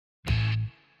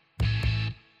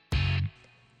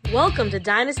Welcome to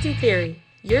Dynasty Theory,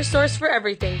 your source for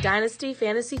everything Dynasty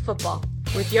Fantasy Football,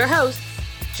 with your hosts,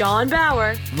 John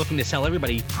Bauer. I'm looking to sell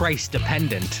everybody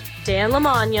price-dependent. Dan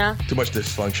Lamagna. Too much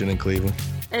dysfunction in Cleveland.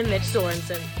 And Mitch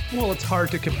Sorensen. Well, it's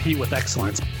hard to compete with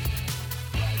excellence.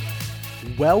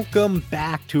 Welcome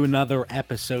back to another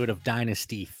episode of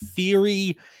Dynasty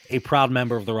Theory, a proud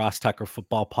member of the Ross Tucker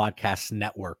Football Podcast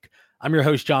Network. I'm your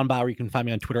host, John Bauer. You can find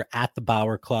me on Twitter at The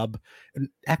Bauer Club. And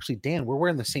actually, Dan, we're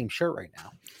wearing the same shirt right now.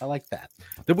 I like that.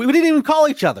 We didn't even call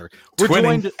each other.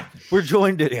 Twinning. We're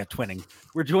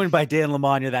joined by Dan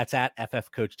Lamagna. That's at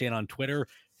FF Coach Dan on Twitter.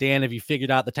 Dan, have you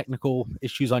figured out the technical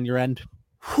issues on your end?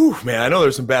 Whew, man, I know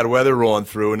there's some bad weather rolling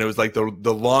through, and it was like the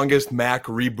longest Mac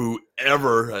reboot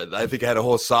ever. I think I had a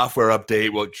whole software update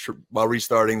while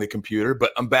restarting the computer,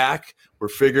 but I'm back. We're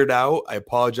figured out. I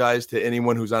apologize to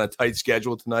anyone who's on a tight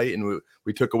schedule tonight, and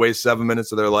we took away 7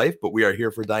 minutes of their life, but we are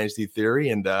here for Dynasty Theory,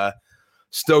 and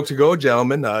stoked to go,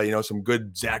 gentlemen. Some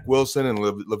good Zach Wilson and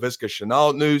Laviska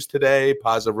Shenault news today,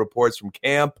 positive reports from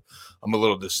camp. I'm a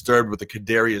little disturbed with the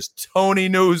Kadarius Toney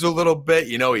news a little bit.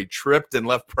 He tripped and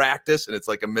left practice, and it's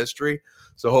like a mystery.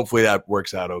 So hopefully that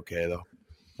works out okay, though.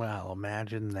 Well,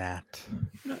 imagine that.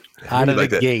 Out of the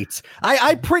gates.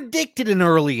 I predicted an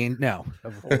early no.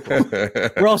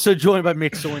 We're also joined by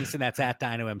Mitch Sorensen. That's at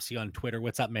DynoMC on Twitter.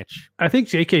 What's up, Mitch? I think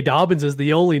J.K. Dobbins is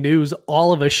the only news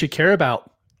all of us should care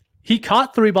about. He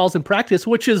caught 3 balls in practice,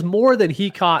 which is more than he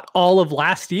caught all of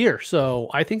last year. So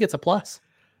I think it's a plus.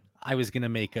 I was going to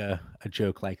make a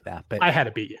joke like that, but I had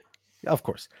to beat you. Of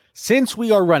course. Since we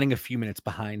are running a few minutes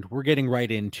behind, we're getting right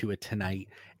into it tonight.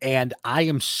 And I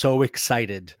am so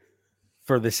excited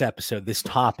for this episode, this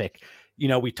topic.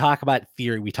 We talk about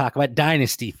theory. We talk about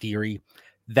dynasty theory.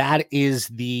 That is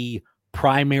the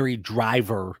primary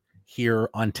driver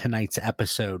here on tonight's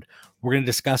episode. We're going to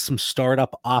discuss some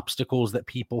startup obstacles that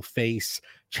people face,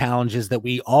 challenges that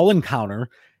we all encounter,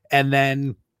 and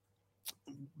then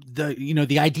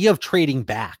the idea of trading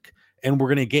back. And we're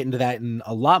going to get into that in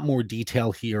a lot more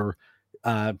detail here,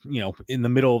 in the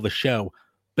middle of the show.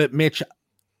 But Mitch,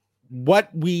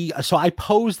 so I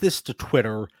posed this to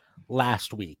Twitter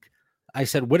last week. I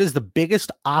said, what is the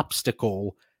biggest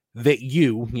obstacle that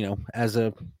you, as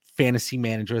a fantasy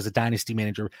manager, as a dynasty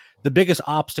manager, the biggest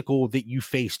obstacle that you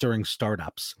face during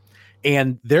startups?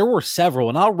 And there were several,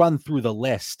 and I'll run through the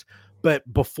list.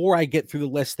 But before I get through the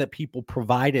list that people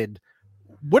provided,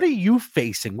 what are you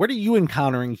facing? What are you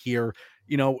encountering here?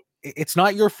 It's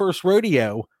not your first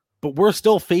rodeo, but we're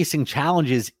still facing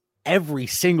challenges every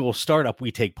single startup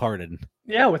we take part in.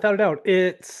 Yeah, without a doubt.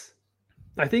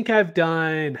 I think I've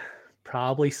done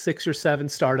probably 6 or 7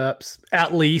 startups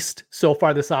at least so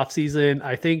far this offseason.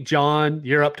 I think, John,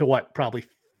 you're up to what? Probably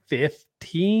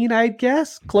 15, I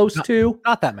guess? To?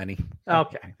 Not that many.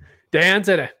 Okay. Dan's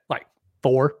at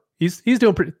 4. He's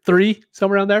doing 3,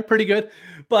 somewhere around there. Pretty good.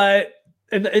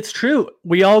 And it's true.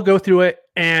 We all go through it,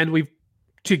 and we've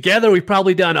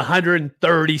probably done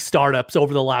 130 startups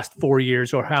over the last 4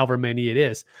 years or however many it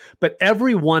is. But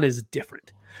every one is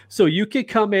different. So you could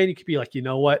come in, you could be like, you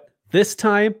know what? This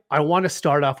time I want to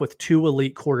start off with 2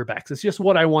 elite quarterbacks. It's just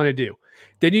what I want to do.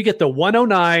 Then you get the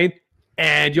 109,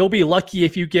 and you'll be lucky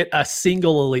if you get a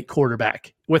single elite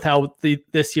quarterback with how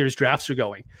this year's drafts are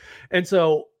going. And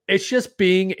so it's just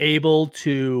being able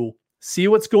to see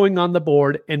what's going on the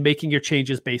board and making your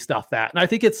changes based off that. And I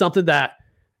think it's something that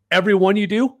every one you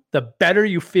do, the better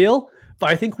you feel. But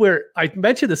I think I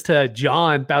mentioned this to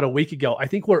John about a week ago. I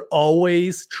think we're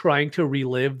always trying to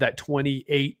relive that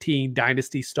 2018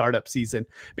 dynasty startup season,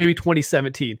 maybe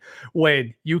 2017,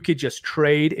 when you could just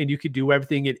trade and you could do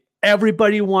everything. And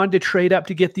everybody wanted to trade up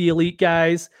to get the elite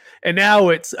guys. And now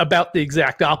it's about the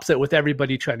exact opposite with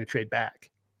everybody trying to trade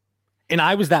back. And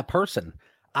I was that person.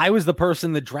 I was the person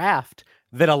in the draft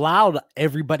that allowed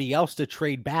everybody else to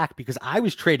trade back because I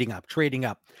was trading up.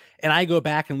 And I go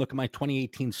back and look at my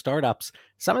 2018 startups.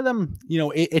 Some of them,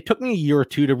 it took me a year or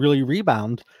two to really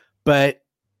rebound. But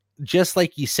just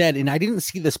like you said, and I didn't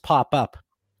see this pop up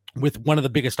with one of the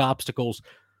biggest obstacles,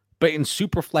 but in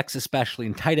Superflex, especially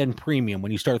in tight end premium,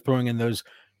 when you start throwing in those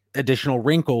additional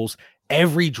wrinkles,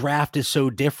 every draft is so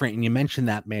different. And you mentioned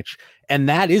that, Mitch, and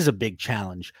that is a big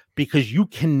challenge because you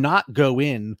cannot go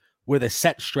in with a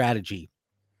set strategy.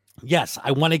 Yes,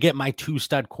 I want to get my 2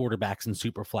 stud quarterbacks in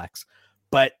Superflex,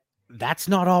 but that's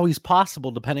not always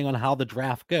possible depending on how the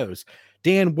draft goes.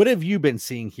 Dan, what have you been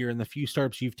seeing here in the few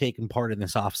startups you've taken part in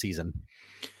this offseason?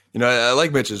 I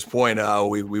like Mitch's point.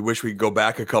 We wish we could go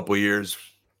back a couple of years,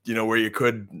 where you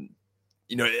could,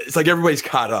 it's like everybody's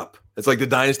caught up. It's like the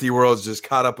dynasty world is just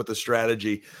caught up with the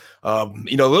strategy. A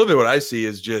little bit what I see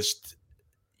is just,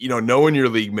 knowing your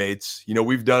league mates,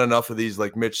 we've done enough of these,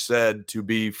 like Mitch said, to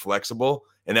be flexible.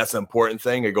 And that's an important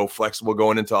thing. I go flexible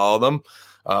going into all of them.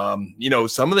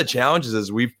 Some of the challenges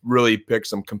is we've really picked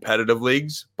some competitive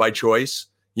leagues by choice,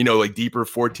 like deeper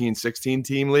 14, 16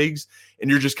 team leagues. And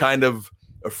you're just kind of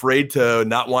afraid to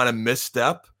not want to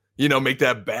misstep, make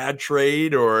that bad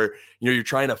trade, or, you're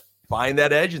trying to find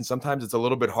that edge. And sometimes it's a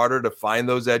little bit harder to find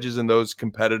those edges in those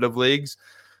competitive leagues.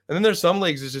 And then there's some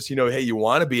leagues it's just, hey, you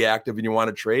want to be active and you want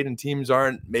to trade, and teams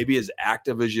aren't maybe as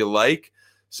active as you like.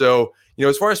 So,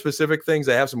 as far as specific things,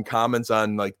 I have some comments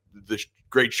on like the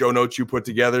great show notes you put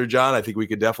together, John. I think we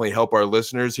could definitely help our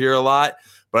listeners here a lot.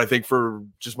 But I think for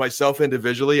just myself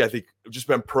individually, I think I've just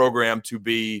been programmed to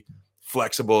be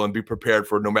flexible and be prepared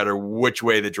for no matter which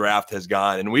way the draft has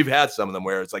gone. And we've had some of them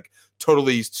where it's like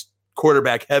totally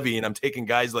quarterback heavy, and I'm taking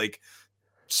guys like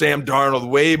Sam Darnold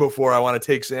way before I want to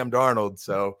take Sam Darnold.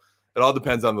 So it all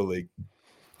depends on the league.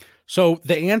 So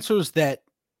the answers that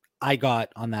I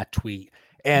got on that tweet,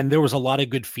 and there was a lot of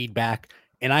good feedback,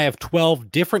 and I have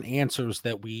 12 different answers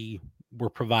that we were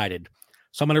provided.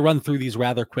 So I'm going to run through these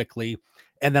rather quickly,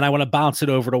 and then I want to bounce it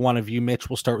over to one of you. Mitch,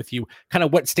 we'll start with you. Kind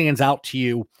of what stands out to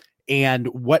you, and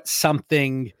what's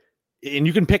something, and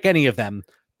you can pick any of them,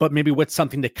 but maybe what's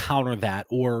something to counter that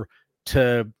or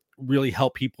to really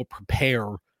help people prepare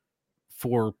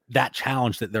for that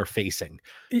challenge that they're facing.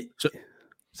 So,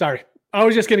 sorry, I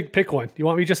was just going to pick one. You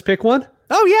want me to just pick one?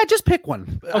 Oh yeah, just pick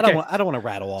one. Okay. I don't want to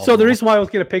rattle all. So the reason why I was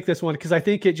going to pick this one, because I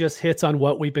think it just hits on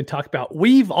what we've been talking about.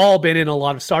 We've all been in a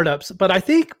lot of startups, but I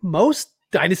think most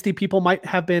dynasty people might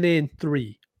have been in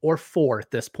 3 or 4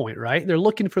 at this point, right? They're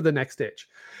looking for the next itch.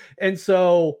 And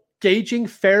so gauging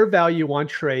fair value on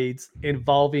trades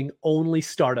involving only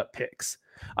startup picks.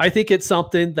 I think it's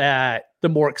something that the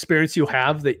more experience you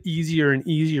have, the easier and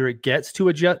easier it gets to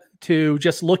adjust, to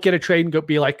just look at a trade and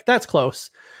be like, that's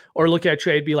close. Or look at a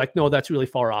trade, be like, no, that's really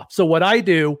far off. So what I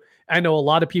do, I know a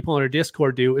lot of people on our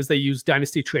Discord do, is they use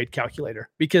Dynasty Trade Calculator,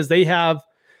 because they have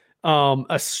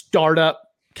a startup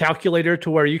calculator to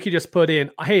where you can just put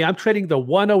in, hey, I'm trading the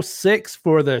 106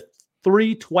 for the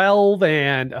 312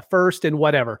 and a first and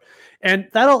whatever. And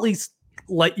that'll at least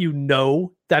let you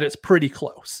know that it's pretty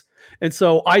close. And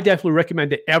so I definitely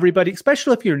recommend it to everybody,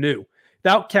 especially if you're new.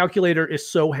 That calculator is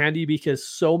so handy because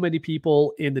so many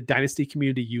people in the Dynasty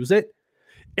community use it.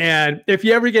 And if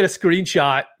you ever get a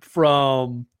screenshot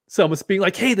from someone being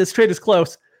like, hey, this trade is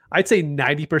close, I'd say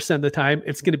 90% of the time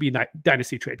it's going to be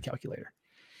Dynasty Trade Calculator.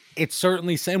 It's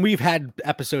certainly, and we've had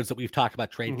episodes that we've talked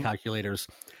about trade calculators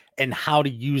and how to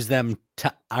use them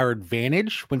to our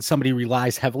advantage when somebody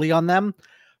relies heavily on them.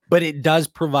 But it does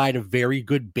provide a very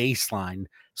good baseline.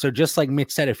 So just like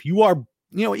Mitch said, if you are,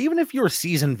 even if you're a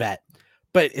seasoned vet,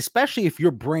 but especially if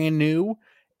you're brand new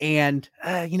and,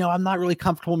 I'm not really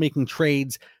comfortable making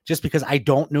trades just because I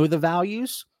don't know the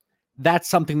values, that's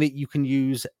something that you can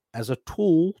use as a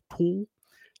tool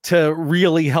to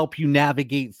really help you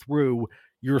navigate through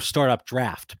your startup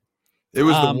draft. It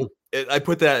was I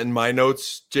put that in my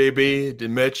notes, JB,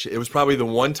 and Mitch. It was probably the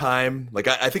one time, like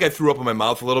I think I threw up in my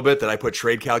mouth a little bit that I put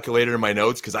trade calculator in my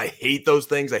notes, because I hate those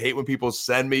things. I hate when people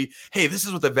send me, hey, this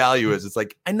is what the value is. It's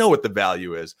like, I know what the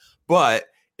value is, but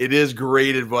it is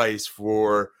great advice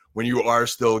for when you are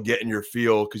still getting your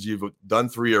feel, because you've done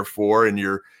 3 or 4 and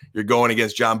you're going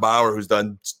against John Bauer, who's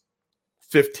done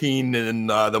 15 in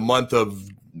the month of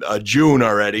June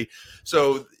already.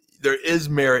 So there is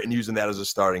merit in using that as a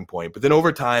starting point. But then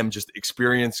over time, just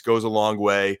experience goes a long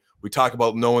way. We talk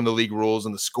about knowing the league rules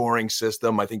and the scoring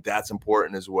system. I think that's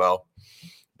important as well.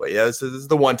 But yeah, this is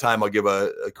the one time I'll give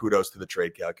a kudos to the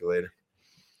trade calculator.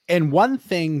 And one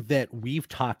thing that we've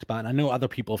talked about, and I know other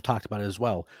people have talked about it as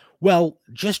well,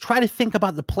 just try to think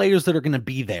about the players that are going to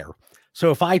be there.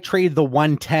 So if I trade the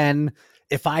 110,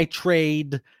 if I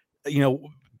trade,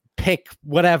 pick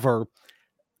whatever,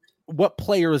 what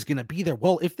player is going to be there?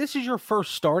 Well, if this is your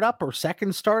first startup or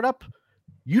second startup,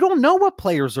 you don't know what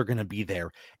players are going to be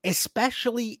there,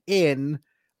 especially in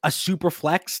a super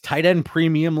flex tight end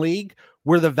premium league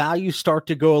where the values start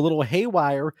to go a little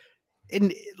haywire.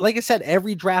 And like I said,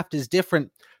 every draft is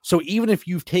different. So even if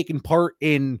you've taken part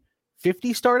in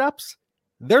 50 startups,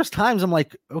 there's times I'm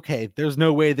like, okay, there's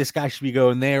no way this guy should be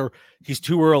going there. He's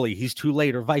too early. He's too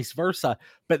late, or vice versa.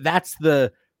 But that's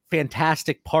the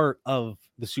fantastic part of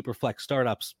the Superflex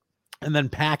startups. And then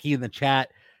Packy in the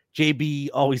chat, JB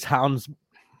always hounds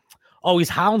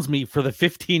me for the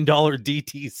 $15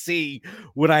 DTC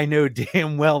when I know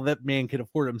damn well that man can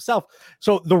afford himself.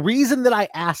 So the reason that I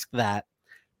ask that,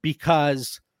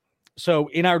 because so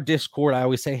in our Discord, I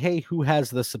always say, hey, who has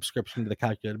the subscription to the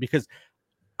calculator? Because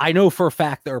I know for a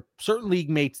fact there are certain league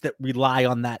mates that rely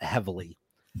on that heavily.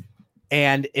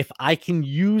 And if I can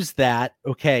use that,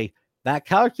 okay, that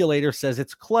calculator says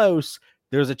it's close,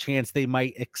 there's a chance they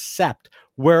might accept.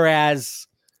 Whereas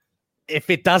if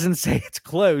it doesn't say it's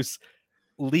close,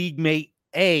 league mate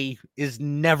A is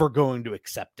never going to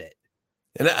accept it.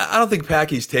 And I don't think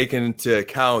Packy's taken into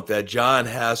account that John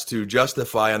has to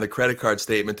justify on the credit card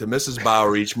statement to Mrs.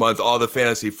 Bauer each month all the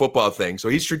fantasy football things. So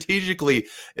he's strategically,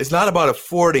 it's not about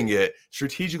affording it,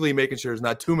 strategically making sure there's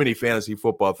not too many fantasy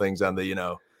football things on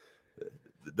the,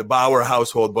 the Bauer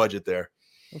household budget there.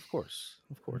 Of course.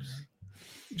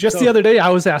 Just the other day, I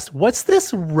was asked, what's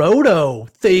this Roto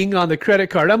thing on the credit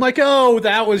card? I'm like, oh,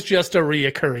 that was just a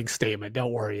reoccurring statement.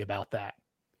 Don't worry about that.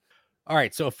 All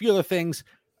right. So a few other things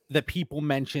that people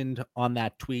mentioned on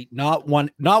that tweet, not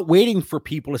waiting for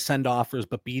people to send offers,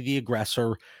 but be the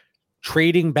aggressor.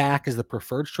 Trading back is the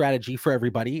preferred strategy for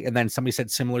everybody. And then somebody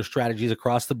said similar strategies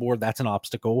across the board. That's an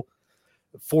obstacle.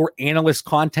 For analyst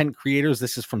content creators,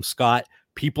 this is from Scott.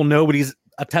 People know what he's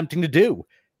attempting to do.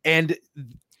 And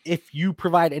if you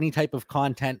provide any type of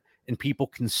content and people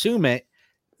consume it,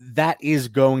 that is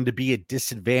going to be a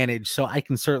disadvantage. So I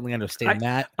can certainly understand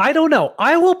that. I don't know.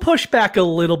 I will push back a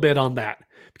little bit on that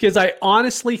because I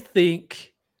honestly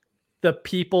think the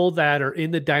people that are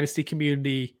in the Dynasty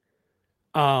community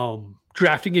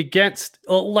drafting against,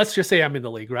 let's just say I'm in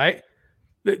the league, right?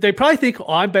 They probably think,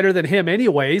 oh, I'm better than him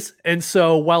anyways. And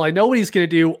so while I know what he's going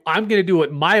to do, I'm going to do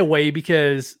it my way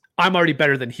because I'm already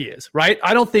better than he is, right?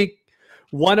 I don't think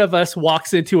one of us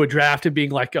walks into a draft and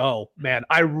being like, oh man,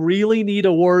 I really need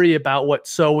to worry about what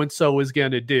so-and-so is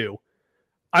going to do.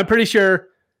 I'm pretty sure,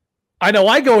 I know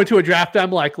I go into a draft,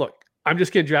 I'm like, look, I'm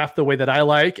just going to draft the way that I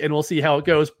like, and we'll see how it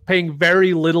goes, paying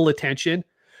very little attention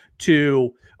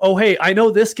to, oh, hey, I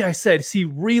know this guy said he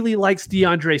really likes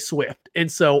DeAndre Swift,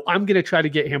 and so I'm going to try to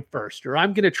get him first, or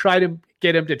I'm going to try to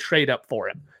get him to trade up for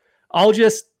him. I'll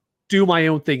just do my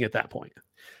own thing at that point.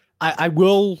 I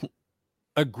will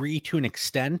agree to an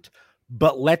extent,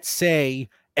 but let's say,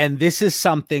 and this is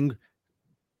something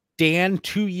Dan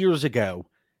 2 years ago,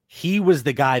 he was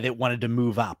the guy that wanted to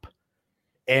move up.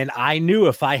 And I knew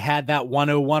if I had that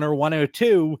 101 or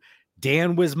 102,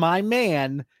 Dan was my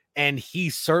man, and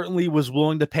he certainly was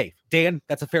willing to pay. Dan,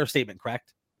 that's a fair statement,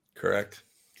 correct? Correct.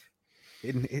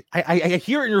 I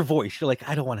hear it in your voice. You're like,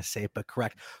 I don't want to say it, but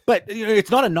correct. But it's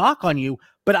not a knock on you,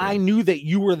 but I knew that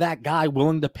you were that guy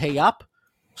willing to pay up.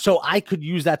 So I could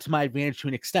use that to my advantage to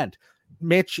an extent.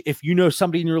 Mitch, if you know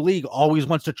somebody in your league always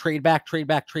wants to trade back,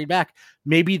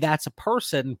 maybe that's a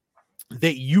person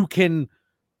that you can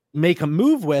make a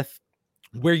move with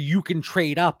where you can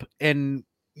trade up and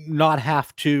not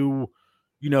have to,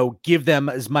 give them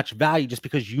as much value just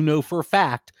because you know for a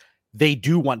fact they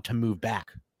do want to move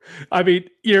back. I mean,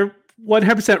 you're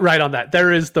 100% right on that.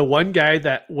 There is the one guy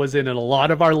that was in a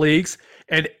lot of our leagues,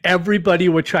 and everybody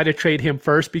would try to trade him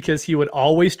first because he would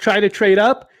always try to trade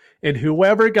up, and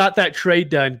whoever got that trade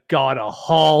done got a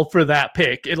haul for that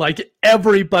pick. And like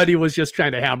everybody was just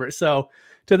trying to hammer it. So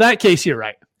to that case, you're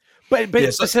right.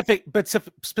 But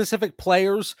specific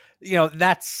players,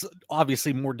 that's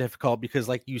obviously more difficult because,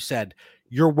 like you said,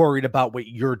 you're worried about what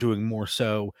you're doing more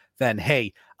so than,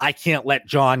 hey, I can't let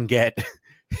John get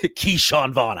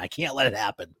Keyshawn Vaughn. I can't let it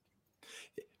happen.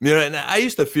 And I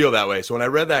used to feel that way. So when I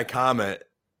read that comment,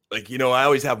 I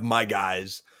always have my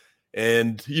guys.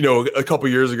 And, a couple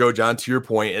years ago, John, to your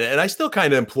point, and I still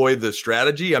kind of employ the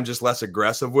strategy. I'm just less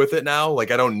aggressive with it now. I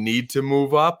don't need to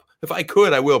move up. If I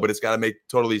could, I will, but it's got to make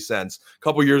totally sense. A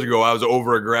couple years ago, I was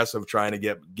over aggressive trying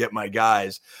to get my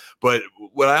guys. But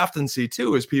what I often see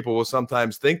too is people will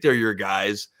sometimes think they're your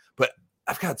guys, but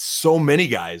I've got so many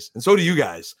guys, and so do you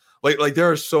guys. Like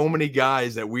there are so many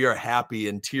guys that we are happy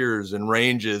in tiers and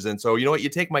ranges. And so, you know what? You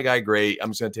take my guy, great. I'm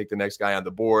just going to take the next guy on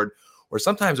the board. Or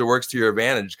sometimes it works to your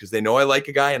advantage because they know I like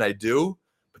a guy and I do,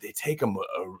 but they take him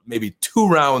maybe 2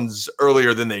 rounds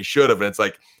earlier than they should have. And it's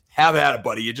like, have at it,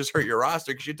 buddy. You just hurt your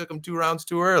roster because you took him 2 rounds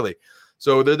too early.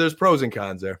 So there's pros and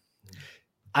cons there.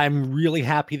 I'm really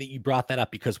happy that you brought that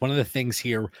up because one of the things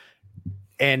here,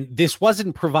 and this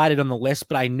wasn't provided on the list,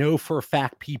 but I know for a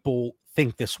fact people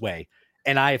think this way.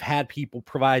 And I've had people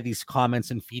provide these comments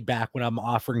and feedback when I'm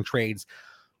offering trades,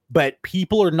 but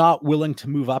people are not willing to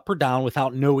move up or down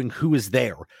without knowing who is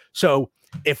there. So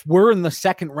if we're in the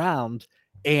second round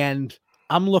and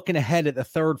I'm looking ahead at the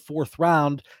third, fourth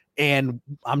round, and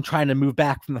I'm trying to move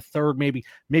back from the third, maybe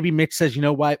Mitch says, you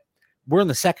know what, we're in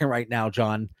the second right now,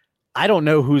 John. I don't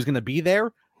know who's going to be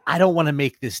there. I don't want to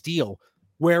make this deal.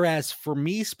 Whereas for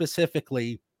me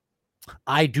specifically,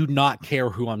 I do not care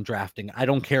who I'm drafting. I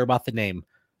don't care about the name.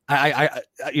 I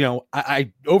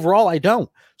overall, I don't.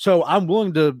 So I'm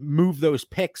willing to move those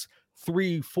picks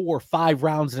 3, 4, 5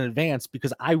 rounds in advance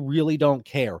because I really don't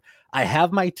care. I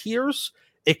have my tiers.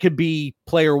 It could be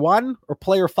player 1 or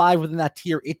player 5 within that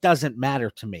tier. It doesn't matter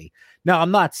to me. Now,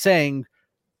 I'm not saying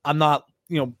I'm not,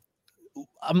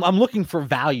 I'm looking for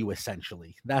value,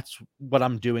 essentially. That's what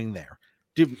I'm doing there.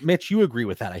 Mitch, you agree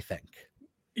with that, I think.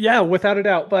 Yeah, without a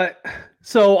doubt. But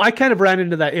so I kind of ran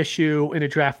into that issue in a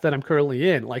draft that I'm currently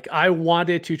in. Like, I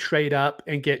wanted to trade up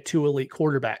and get 2 elite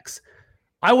quarterbacks.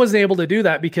 I wasn't able to do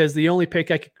that because the only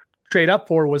pick I could trade up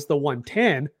for was the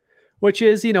 110, which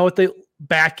is, at the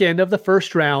back end of the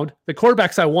first round. The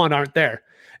quarterbacks I want aren't there.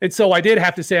 And so I did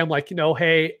have to say, I'm like,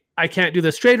 hey, I can't do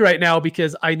this trade right now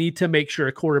because I need to make sure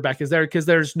a quarterback is there, because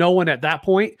there's no one at that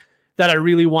point that I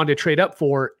really wanted to trade up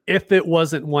for if it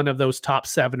wasn't one of those top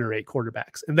 7 or 8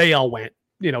 quarterbacks. And they all went,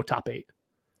 top 8.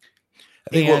 I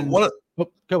think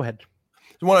go ahead.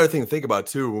 One other thing to think about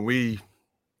too, when we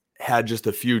had just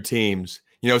a few teams,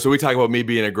 so we talk about me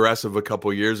being aggressive a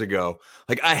couple years ago.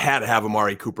 Like, I had to have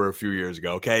Amari Cooper a few years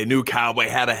ago. Okay. New Cowboy,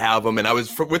 had to have him. And I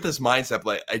was with this mindset,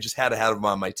 like I just had to have him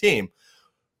on my team.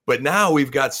 But now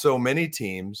we've got so many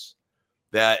teams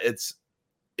that it's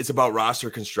about roster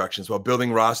construction. It's about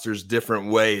building rosters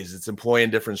different ways. It's employing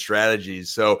different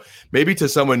strategies. So maybe to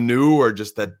someone new or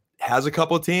just that has a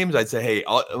couple of teams, I'd say, hey,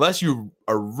 unless you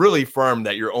are really firm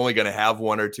that you're only going to have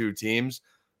 1 or 2 teams,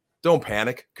 don't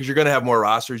panic, because you're going to have more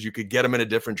rosters. You could get them in a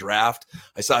different draft.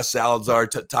 I saw Salazar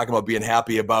talking about being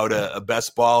happy about a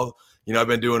best ball. I've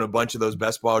been doing a bunch of those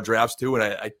best ball drafts too. And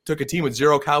I took a team with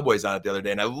 0 Cowboys on it the other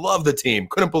day, and I love the team.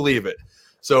 Couldn't believe it.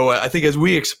 So I think as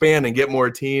we expand and get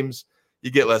more teams, you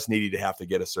get less needy to have to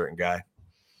get a certain guy.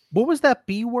 What was that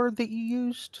B word that you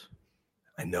used?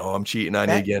 I know I'm cheating on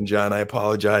you again, John. I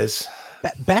apologize.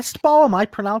 Best ball? Am I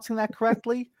pronouncing that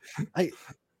correctly?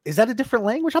 Is that a different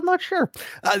language? I'm not sure.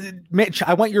 Mitch,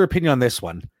 I want your opinion on this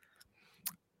one.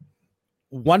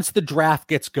 Once the draft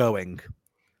gets going,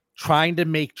 trying to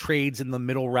make trades in the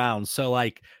middle round. So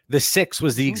like the 6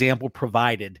 was the example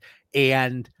provided.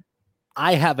 And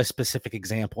I have a specific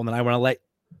example, and then I want to let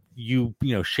you,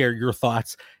 share your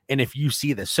thoughts. And if you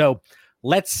see this, so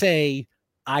let's say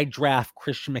I draft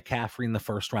Christian McCaffrey in the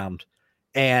first round,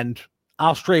 and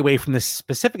I'll stray away from this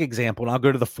specific example and I'll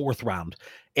go to the 4th round,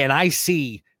 and I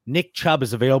see Nick Chubb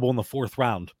is available in the 4th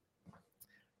round.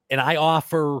 And I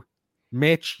offer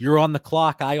Mitch, you're on the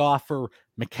clock. I offer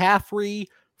McCaffrey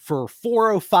for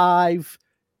 405,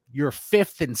 your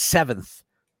 5th and 7th,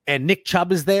 and Nick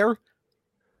Chubb is there.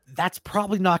 That's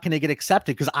probably not going to get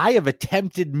accepted, because I have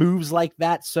attempted moves like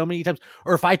that so many times.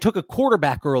 Or if I took a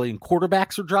quarterback early and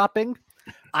quarterbacks are dropping,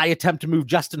 I attempt to move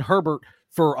Justin Herbert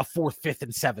for a 4th, 5th,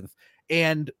 and 7th.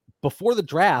 And before the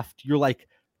draft, you're like,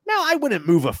 no, I wouldn't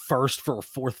move a 1st for a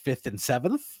 4th, 5th, and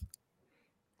 7th.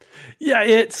 Yeah,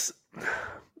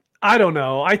 I don't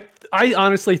know. I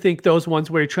honestly think those ones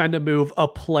where you're trying to move a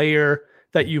player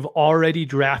that you've already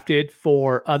drafted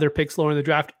for other picks lower in the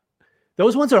draft,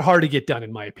 those ones are hard to get done,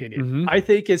 in my opinion. Mm-hmm. I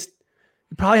think you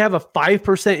probably have a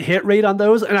 5% hit rate on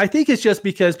those. And I think it's just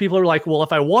because people are like, well,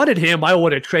 if I wanted him, I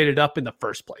would have traded up in the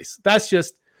first place. That's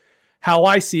just how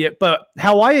I see it. But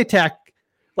how I attack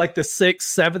like the 6th,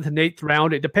 7th, and 8th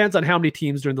round, it depends on how many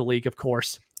teams are in the league, of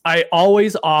course. I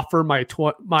always offer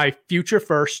my future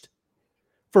first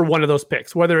for one of those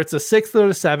picks, whether it's the 6th or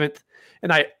the 7th.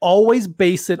 And I always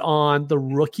base it on the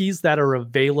rookies that are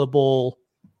available,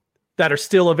 that are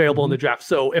still available in the draft.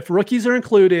 So if rookies are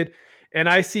included, and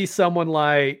I see someone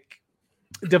like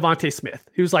Devontae Smith,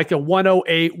 who's like a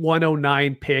 108,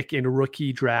 109 pick in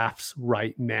rookie drafts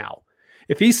right now.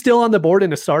 If he's still on the board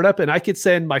in a startup, and I could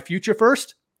send my future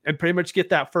first and pretty much get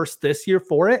that first this year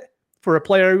for a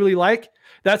player I really like,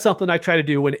 that's something I try to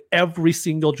do in every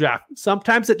single draft.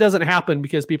 Sometimes it doesn't happen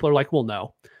because people are like, well,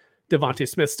 no, Devontae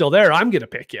Smith's still there, I'm going to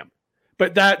pick him.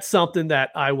 But that's something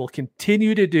that I will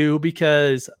continue to do,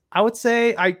 because I would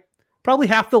say probably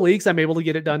half the leagues I'm able to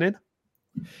get it done in.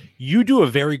 You do a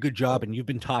very good job, and you've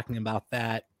been talking about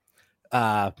that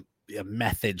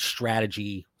method,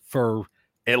 strategy for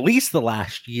at least the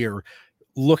last year,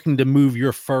 looking to move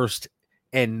your first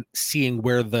and seeing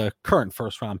where the current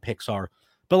first round picks are.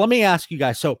 But let me ask you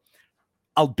guys, so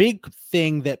a big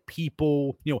thing that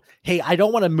people, hey, I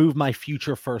don't want to move my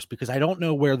future first because I don't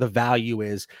know where the value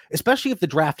is, especially if the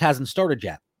draft hasn't started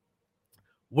yet.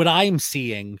 What I'm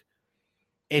seeing,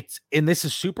 and this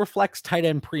is super flex tight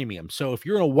end premium. So if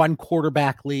you're in a 1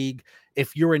 quarterback league,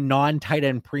 if you're in non-tight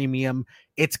end premium,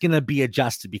 it's going to be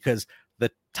adjusted because the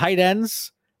tight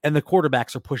ends and the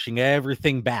quarterbacks are pushing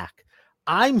everything back.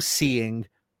 I'm seeing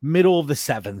middle of the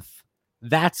 7th.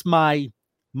 That's my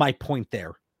point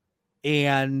there.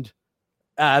 And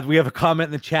we have a comment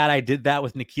in the chat. I did that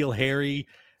with N'Keal Harry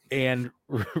and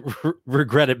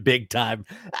regret it big time.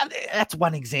 That's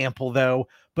one example, though.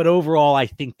 But overall, I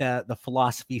think that the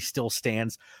philosophy still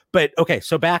stands. But okay,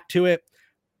 so back to it.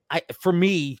 For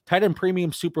me, tight end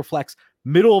premium super flex,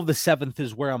 middle of the 7th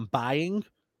is where I'm buying.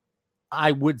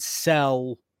 I would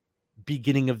sell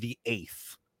beginning of the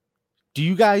 8th. Do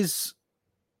you guys?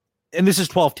 And this is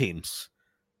 12 teams.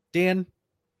 Dan?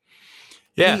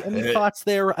 Yeah. Any thoughts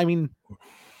there? I mean,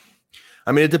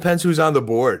 it depends who's on the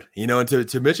board, and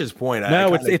to Mitch's point.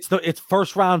 No, it's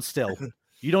first round still.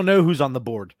 You don't know who's on the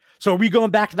board. So are we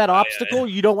going back to that obstacle?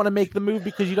 Yeah. You don't want to make the move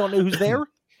because you don't know who's there?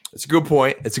 It's a good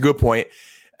point.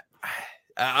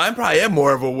 I probably am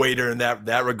more of a waiter in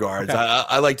that regards. Okay.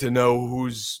 I like to know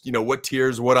who's, what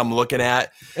tiers, what I'm looking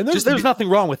at. And there's nothing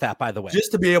wrong with that, by the way.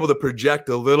 Just to be able to project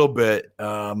a little bit,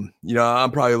 I'm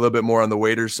probably a little bit more on the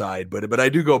waiter side. But I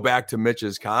do go back to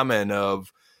Mitch's comment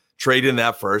of trading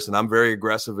that first, and I'm very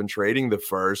aggressive in trading the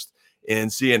first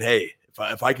and seeing, hey,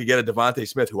 if I could get a Devontae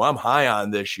Smith, who I'm high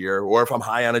on this year, or if I'm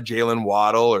high on a Jalen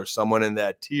Waddle or someone in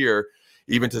that tier,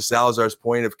 even to Salazar's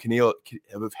point of N'Keal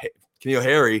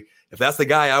Harry, if that's the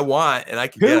guy I want and I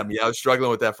can get him. Yeah, I was struggling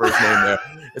with that first name there.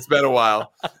 It's been a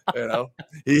while.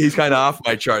 He's kind of off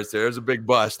my charts there. There's a big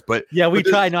bust. But yeah, we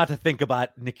try not to think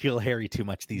about N'Keal Harry too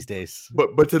much these days.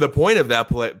 But to the point of that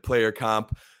player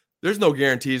comp, there's no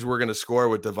guarantees we're going to score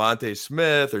with Devontae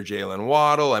Smith or Jalen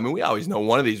Waddle. I mean, we always know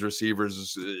one of these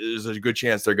receivers is a good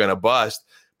chance they're going to bust.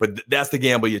 But that's the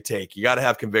gamble you take. You got to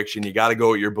have conviction. You got to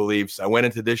go with your beliefs. I went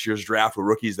into this year's draft with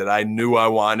rookies that I knew I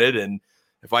wanted, and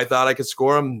if I thought I could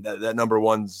score them, that number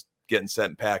one's getting set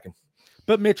and packing.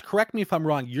 But Mitch, correct me if I'm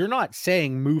wrong. You're not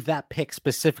saying move that pick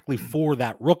specifically for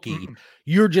that rookie. Mm-hmm.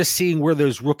 You're just seeing where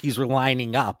those rookies are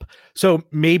lining up. So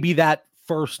maybe that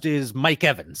first is Mike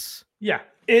Evans. Yeah,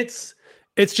 it's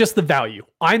just the value.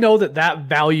 I know that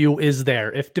value is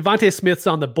there. If Devontae Smith's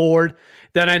on the board,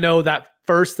 then I know that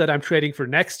first that I'm trading for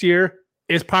next year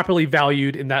is properly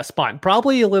valued in that spot. And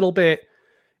probably a little bit,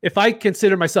 if I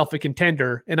consider myself a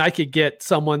contender and I could get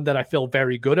someone that I feel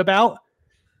very good about,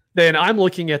 then I'm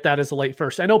looking at that as a late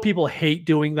first. I know people hate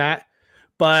doing that,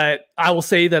 but I will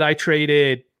say that I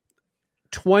traded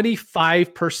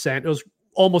 25%. It was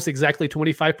almost exactly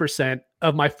 25%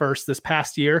 of my first this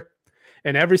past year.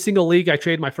 And every single league I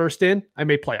traded my first in, I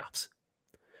made playoffs.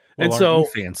 Well, and so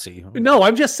fancy. No,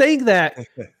 I'm just saying that.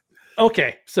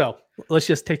 Okay. So let's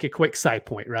just take a quick side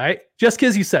point, right? Just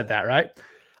because you said that, right?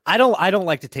 I don't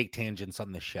like to take tangents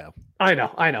on this show. I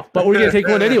know, but we're gonna take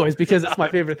one anyways because it's my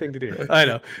favorite thing to do. I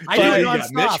know. I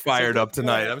got Mitch fired up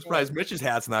tonight. I'm surprised Mitch's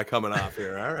hat's not coming off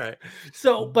here. All right.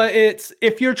 So, but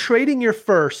if you're trading your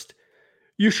first,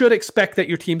 you should expect that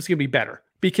your team's gonna be better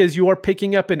because you are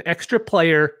picking up an extra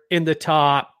player in the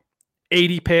top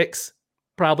 80 picks,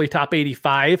 probably top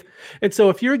 85. And so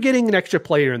if you're getting an extra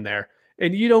player in there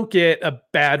and you don't get a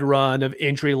bad run of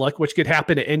injury luck, which could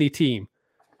happen to any team,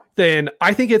 then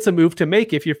I think it's a move to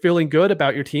make if you're feeling good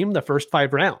about your team the first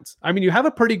 5 rounds. I mean, you have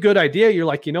a pretty good idea. You're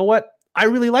like, you know what? I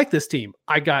really like this team.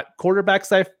 I got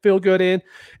quarterbacks I feel good in.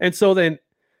 And so then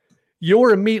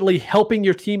you're immediately helping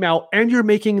your team out and you're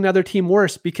making another team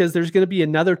worse because there's going to be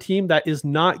another team that is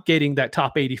not getting that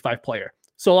top 85 player.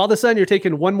 So all of a sudden you're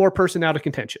taking one more person out of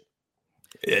contention.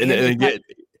 And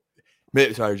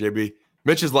sorry, JB.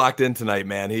 Mitch is locked in tonight,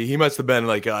 man. He must have been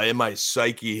like in my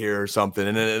psyche here or something.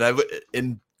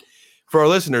 And for our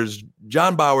listeners,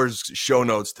 John Bauer's show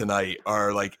notes tonight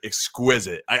are like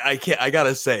exquisite. I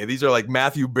gotta say, these are like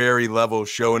Matthew Berry level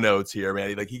show notes here,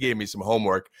 man. He gave me some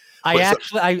homework. I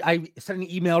sent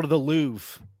an email to the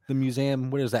Louvre, the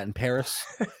museum. What is that in Paris?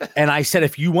 And I said,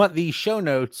 if you want these show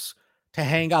notes to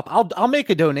hang up, I'll make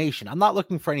a donation. I'm not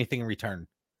looking for anything in return.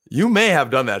 You may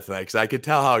have done that tonight because I could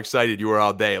tell how excited you were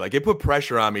all day. Like, it put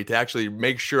pressure on me to actually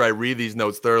make sure I read these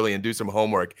notes thoroughly and do some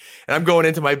homework. And I'm going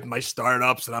into my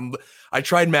startups and I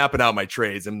tried mapping out my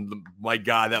trades. And my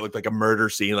God, that looked like a murder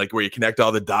scene, like where you connect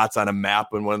all the dots on a map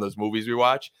in one of those movies we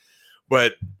watch.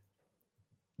 But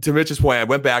to Mitch's point, I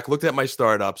went back, looked at my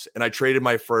startups, and I traded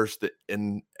my first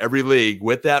in every league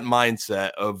with that mindset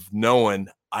of knowing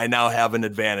I now have an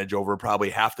advantage over probably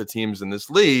half the teams in this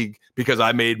league because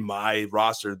I made my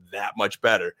roster that much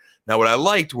better. Now, what I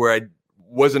liked where I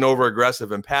wasn't over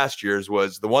aggressive in past years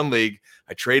was the one league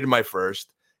I traded my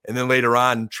first and then later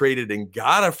on traded and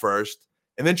got a first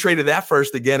and then traded that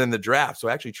first again in the draft. So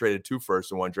I actually traded 2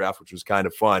 firsts in one draft, which was kind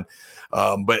of fun.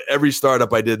 But every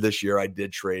startup I did this year, I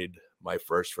did trade my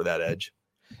first for that edge.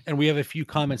 And we have a few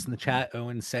comments in the chat,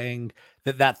 Owen, saying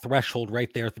that threshold right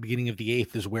there at the beginning of the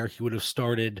 8th is where he would have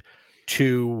started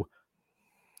to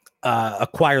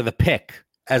acquire the pick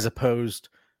as opposed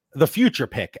the future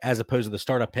pick as opposed to the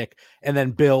startup pick. And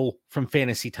then Bill from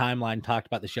Fantasy Timeline talked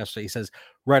about this yesterday. He says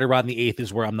right around the 8th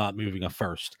is where I'm not moving a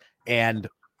first. And,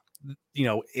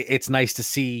 it's nice to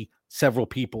see several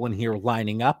people in here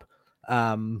lining up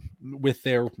with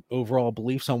their overall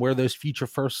beliefs on where those future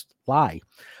firsts lie.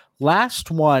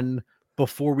 Last one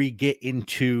before we get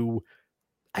into,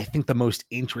 I think, the most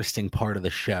interesting part of the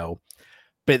show.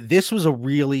 But this was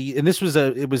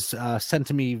it was sent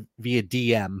to me via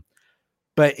DM.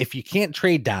 But if you can't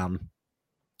trade down,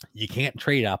 you can't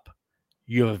trade up.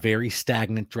 You have a very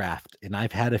stagnant draft. And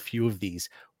I've had a few of these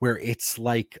where it's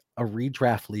like a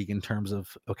redraft league in terms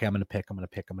of, okay, I'm going to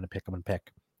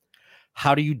pick.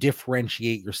 How do you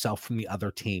differentiate yourself from the other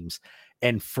teams?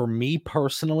 And for me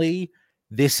personally,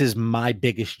 this is my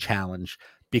biggest challenge,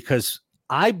 because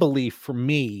I believe for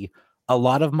me, a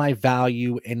lot of my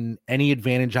value and any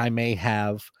advantage I may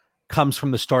have comes from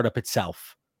the startup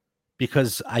itself,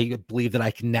 because I believe that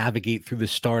I can navigate through the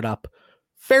startup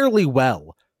fairly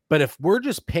well. But if we're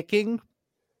just picking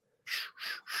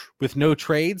with no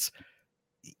trades,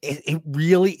 it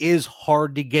really is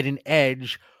hard to get an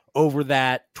edge over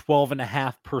that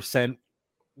 12.5%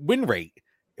 win rate.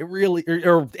 It really,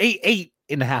 or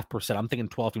 8.5%. I'm thinking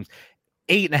 12 teams,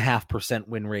 8.5%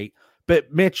 win rate.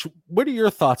 But Mitch, what are your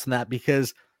thoughts on that?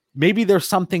 Because maybe there's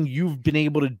something you've been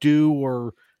able to do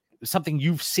or something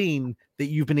you've seen that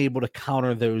you've been able to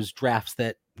counter those drafts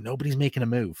that nobody's making a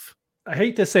move. I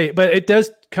hate to say it, but it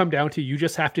does come down to you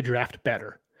just have to draft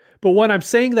better. But what I'm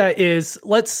saying that is,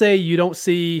 let's say you don't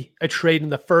see a trade in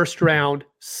the first round,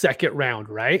 second round,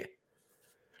 right?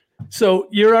 So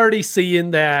you're already seeing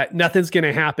that nothing's going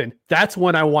to happen. That's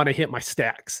when I want to hit my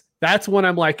stacks. That's when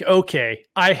I'm like, okay,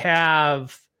 I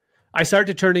start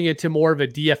to turning into more of a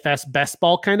DFS best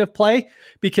ball kind of play,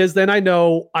 because then I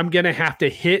know I'm going to have to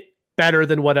hit better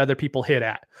than what other people hit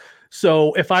at.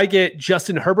 So if I get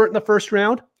Justin Herbert in the first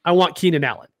round, I want Keenan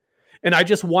Allen. And I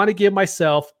just want to give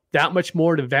myself that much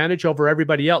more advantage over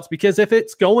everybody else, because if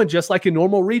it's going just like a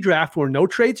normal redraft where no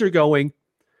trades are going,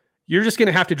 you're just going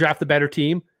to have to draft the better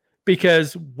team,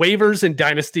 because waivers and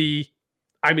dynasty,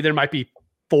 I mean, there might be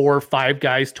 4 or 5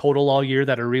 guys total all year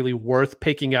that are really worth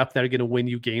picking up that are going to win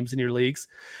you games in your leagues.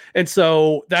 And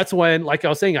so that's when, like I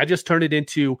was saying, I just turned it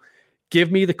into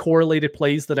give me the correlated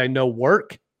plays that I know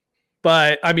work.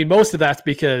 But I mean, most of that's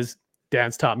because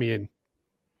Dan's taught me in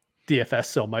DFS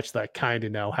so much that I kind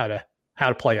of know how to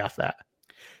play off that.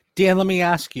 Dan, let me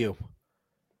ask you,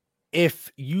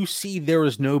 if you see there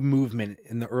is no movement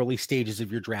in the early stages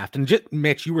of your draft, and just,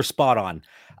 Mitch, you were spot on.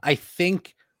 I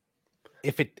think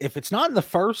if it's not in the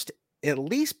first, at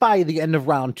least by the end of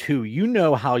round 2, you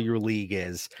know how your league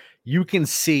is. You can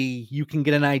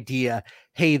get an idea,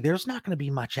 hey, there's not going to be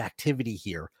much activity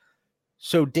here.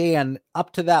 So Dan,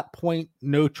 up to that point,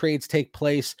 no trades take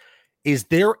place. Is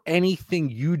there anything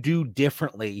you do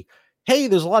differently? Hey,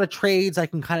 there's a lot of trades. I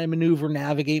can kind of maneuver,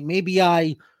 navigate. Maybe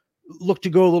I look to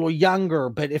go a little younger,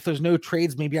 but if there's no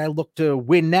trades, maybe I look to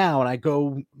win now and I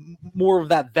go more of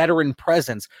that veteran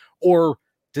presence. Or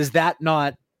does that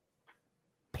not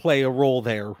play a role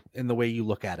there in the way you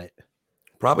look at it?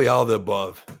 Probably all of the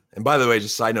above. And by the way,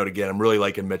 just side note again, I'm really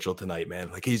liking Mitchell tonight,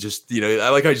 man. Like, he's just, I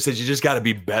like how you said, you just got to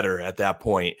be better at that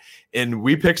point. And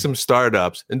we picked some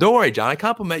startups. And don't worry, John, I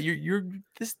compliment you.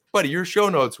 Your show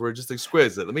notes were just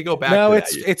exquisite. Let me go back. No,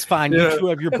 it's fine. You two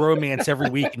have your bromance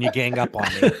every week and you gang up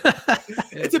on me.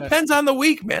 It depends on the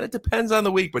week, man. It depends on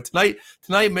the week. But tonight,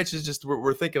 Mitch is just,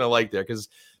 we're thinking alike there, because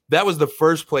that was the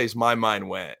first place my mind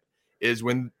went, is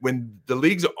when the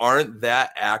leagues aren't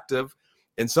that active.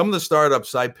 And some of the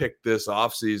startups I picked this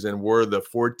offseason were the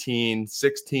 14,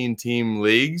 16 team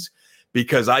leagues,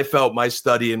 because I felt my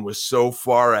studying was so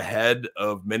far ahead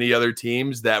of many other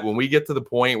teams that when we get to the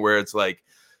point where it's like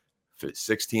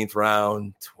 16th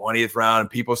round, 20th round, and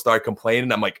people start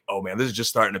complaining, I'm like, oh man, this is just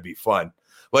starting to be fun.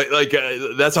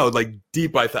 That's how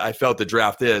deep I felt the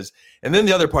draft is. And then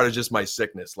the other part is just my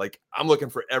sickness. Like, I'm looking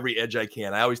for every edge I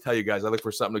can. I always tell you guys, I look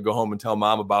for something to go home and tell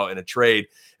mom about in a trade.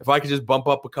 If I could just bump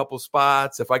up a couple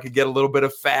spots, if I could get a little bit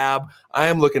of fab, I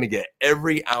am looking to get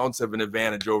every ounce of an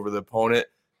advantage over the opponent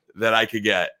that I could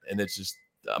get. And it's just,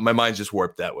 my mind's just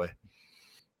warped that way.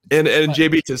 And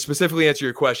JB, to specifically answer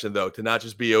your question though, to not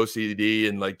just be OCD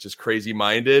and just crazy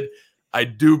minded, I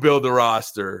do build a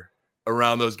roster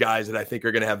around those guys that I think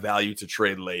are going to have value to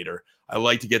trade later. I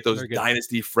like to get those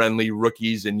dynasty-friendly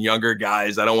rookies and younger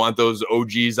guys. I don't want those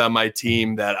OGs on my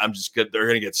team that they're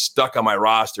going to get stuck on my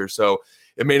roster. So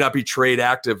it may not be trade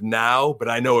active now, but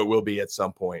I know it will be at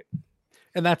some point.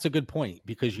 And that's a good point,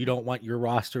 because you don't want your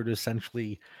roster to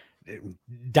essentially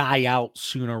die out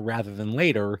sooner rather than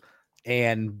later.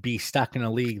 and be stuck in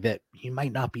a league that you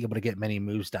might not be able to get many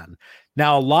moves done.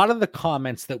 Now, a lot of the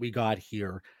comments that we got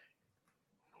here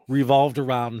revolved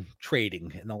around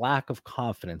trading and the lack of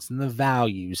confidence and the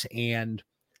values, and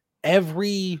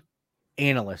every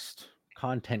analyst,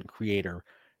 content creator,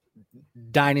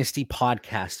 dynasty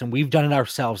podcast, and we've done it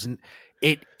ourselves, and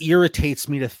it irritates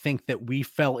me to think that we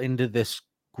fell into this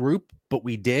group, but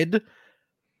we did,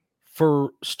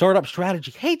 for startup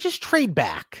strategy. Hey, just trade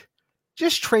back.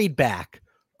 Just trade back.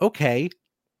 Okay.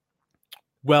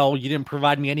 Well, you didn't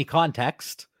provide me any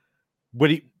context.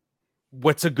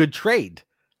 What's a good trade?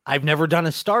 I've never done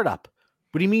a startup.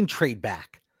 What do you mean trade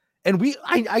back? And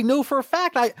I know for a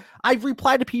fact, I've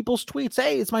replied to people's tweets.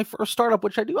 Hey, it's my first startup,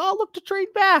 which I do. I'll look to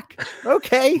trade back.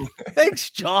 Okay.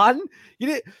 Thanks, John.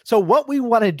 So what we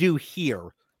want to do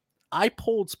here, I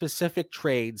pulled specific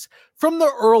trades from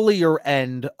the earlier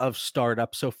end of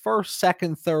startup. So first,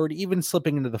 second, third, even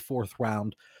slipping into the fourth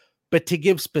round, but to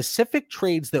give specific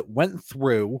trades that went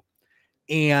through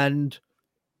and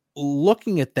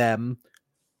looking at them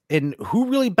and who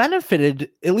really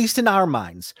benefited, at least in our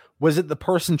minds. Was it the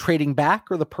person trading back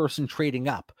or the person trading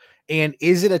up? And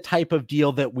is it a type of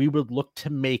deal that we would look to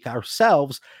make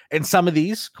ourselves? And some of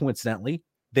these, coincidentally,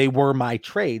 they were my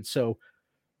trades. So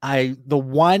I'm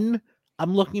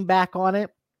looking back on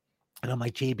it and I'm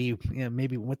like, JB,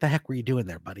 maybe what the heck were you doing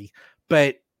there, buddy?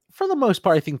 But for the most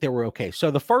part, I think they were okay. So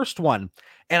the first one,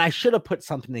 and I should have put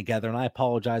something together, and I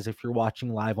apologize if you're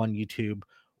watching live on YouTube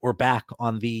or back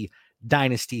on the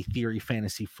Dynasty Theory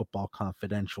Fantasy Football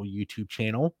Confidential YouTube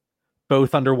channel,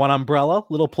 both under one umbrella,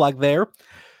 little plug there.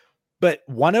 But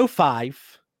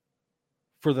 105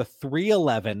 for the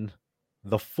 311,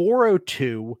 the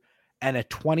 402, and a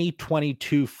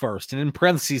 2022 first. And in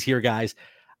parentheses here, guys,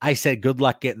 I said good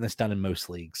luck getting this done in most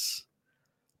leagues,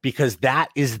 because that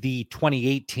is the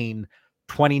 2018,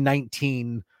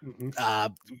 2019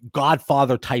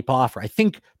 Godfather type offer. I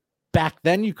think back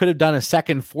then you could have done a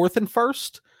second, fourth, and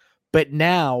first, but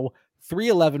now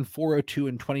 311, 402,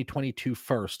 and 2022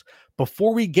 first.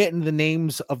 Before we get into the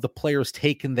names of the players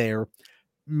taken there,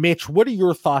 Mitch, what are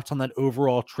your thoughts on that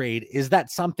overall trade? Is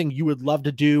that something you would love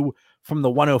to do from the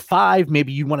 105?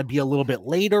 Maybe you want to be a little bit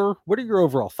later. What are your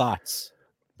overall thoughts?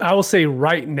 I will say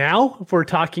right now, if we're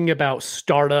talking about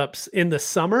startups in the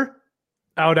summer,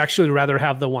 I would actually rather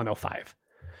have the 105.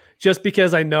 Just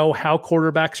because I know how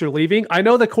quarterbacks are leaving. I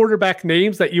know the quarterback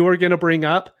names that you are going to bring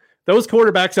up, those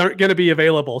quarterbacks aren't going to be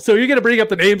available. So you're going to bring up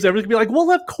the names, everyone's going to be like,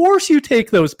 well, of course you take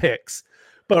those picks.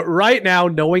 But right now,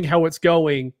 knowing how it's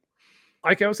going,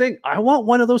 like I was saying, I want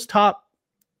one of those top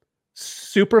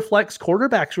super flex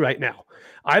quarterbacks right now.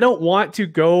 I don't want to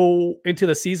go into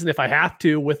the season, if I have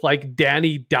to, with like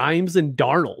Danny Dimes and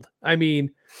Darnold. I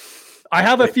mean, I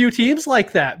have a few teams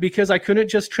like that because I couldn't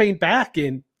just trade back,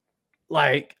 and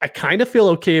like I kind of feel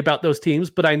okay about those teams,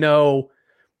 but I know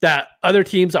that other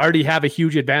teams already have a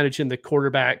huge advantage in the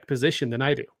quarterback position than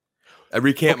I do. I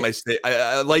recant my state.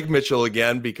 I like Mitchell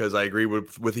again because I agree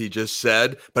with what he just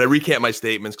said, but I recant my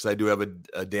statements because I do have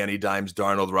a Danny Dimes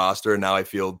Darnold roster, and now I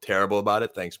feel terrible about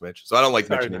it. Thanks, Mitch. So I don't like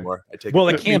Mitch anymore.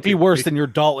 It can't be worse than your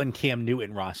Dalton Cam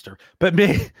Newton roster. But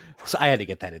so I had to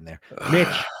get that in there. Mitch,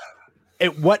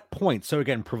 at what point? So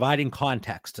again, providing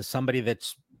context to somebody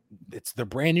it's they're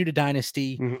brand new to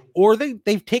Dynasty, or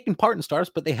they've taken part in starts,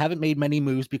 but they haven't made many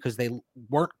moves because they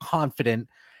weren't confident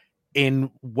in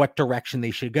what direction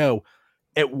they should go.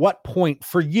 At what point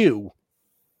for you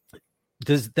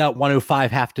does that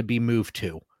 105 have to be moved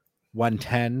to?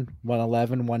 110,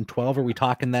 111, 112? Are we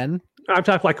talking then? I'm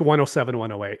talking like 107,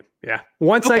 108. Yeah.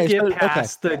 Once I get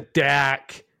past the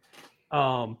Dak,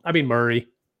 Murray,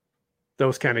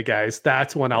 those kind of guys,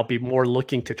 that's when I'll be more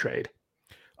looking to trade.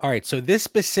 All right. So this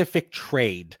specific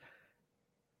trade,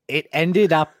 it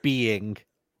ended up being,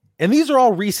 and these are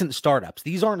all recent startups.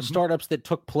 These aren't startups that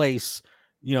took place,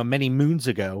 many moons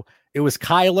ago. It was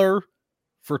Kyler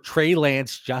for Trey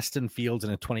Lance, Justin Fields,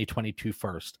 and a 2022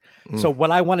 first. So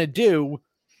what I want to do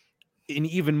in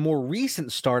even more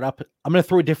recent startup, I'm going to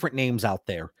throw different names out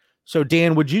there. So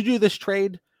Dan, would you do this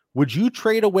trade? Would you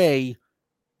trade away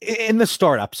in the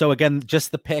startup? So again,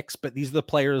 just the picks, but these are the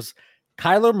players.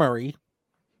 Kyler Murray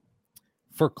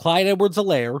for Clyde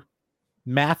Edwards-Helaire,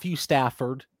 Matthew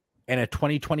Stafford, and a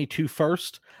 2022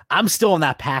 first. I'm still on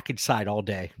that package side all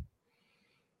day.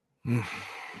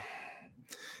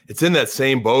 It's in that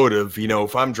same boat of,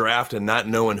 if I'm drafting, not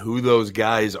knowing who those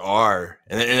guys are.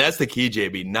 And that's the key,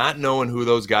 JB, not knowing who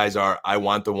those guys are. I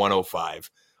want the 105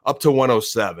 up to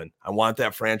 107. I want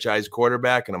that franchise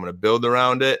quarterback, and I'm going to build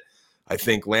around it. I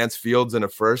think Lance Fields in a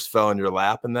first fell in your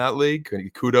lap in that league.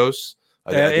 Kudos.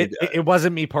 It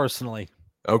wasn't me personally.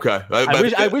 Okay.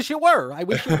 I wish it were. I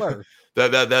wish it were.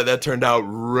 That turned out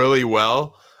really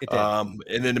well. It did.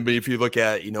 And then if you look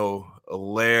at,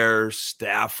 Allaire,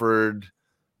 Stafford,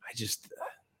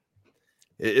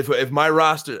 if my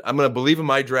roster, I'm going to believe in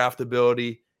my draft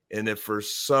ability. And if for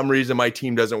some reason my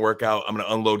team doesn't work out, I'm going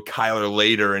to unload Kyler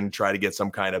later and try to get some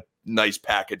kind of nice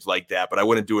package like that. But I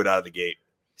wouldn't do it out of the gate.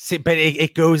 See, but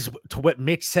it goes to what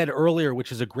Mitch said earlier,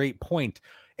 which is a great point.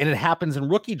 And it happens in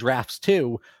rookie drafts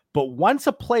too. But once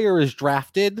a player is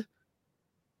drafted,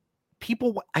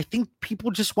 I think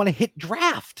people just want to hit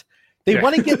draft. They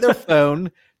want to get their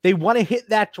phone. They want to hit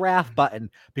that draft button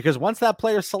because once that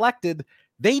player is selected,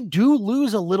 they do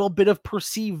lose a little bit of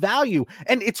perceived value.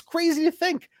 And it's crazy to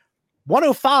think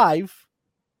 105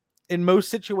 in most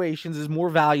situations is more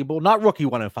valuable, not rookie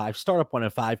 105, startup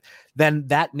 105, than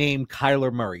that name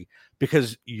Kyler Murray,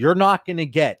 because you're not going to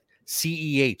get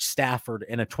CEH Stafford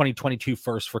in a 2022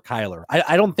 first for Kyler.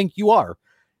 I don't think you are.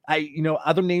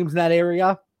 Other names in that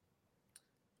area,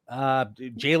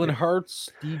 Jalen Hurts,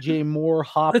 DJ Moore,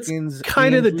 Hopkins. That's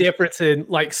kind of the difference in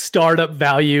like startup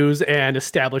values and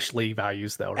established league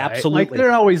values, though, right? Absolutely. Like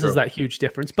there always is that huge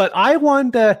difference. But I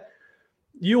wonder,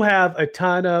 you have a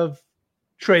ton of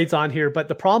trades on here, but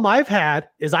the problem I've had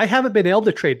is I haven't been able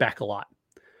to trade back a lot.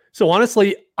 So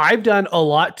honestly, I've done a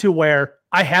lot to where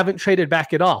I haven't traded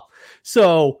back at all.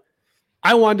 So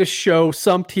I wanted to show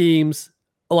some teams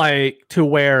like to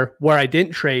where I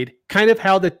didn't trade, kind of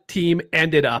how the team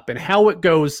ended up and how it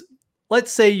goes.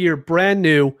 Let's say you're brand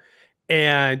new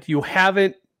and you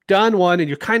haven't done one and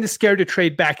you're kind of scared to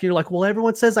trade back. And you're like, well,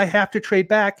 everyone says I have to trade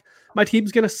back. My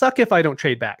team's going to suck if I don't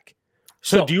trade back.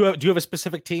 So do you have a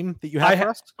specific team that you have for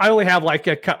us? I only have like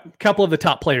a couple of the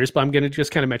top players, but I'm going to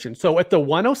just kind of mention. So at the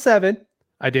 107,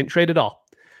 I didn't trade at all.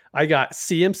 I got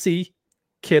CMC,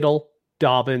 Kittle,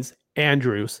 Dobbins,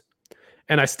 Andrews,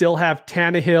 and I still have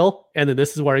Tannehill. And then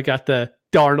this is where I got the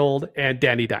Darnold and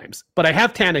Danny Dimes, but I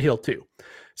have Tannehill too.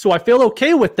 So I feel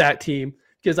okay with that team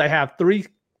because I have three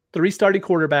starting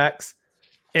quarterbacks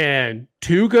and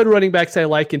 2 good running backs I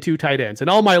like and 2 tight ends. And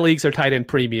all my leagues are tight end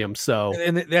premium. So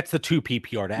and that's the 2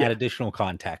 PPR to add additional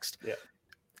context. Yeah.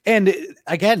 And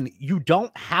again, you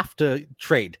don't have to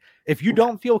trade. If you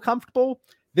don't feel comfortable,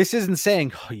 this isn't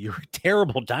saying, oh, you're a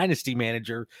terrible dynasty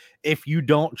manager if you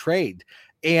don't trade.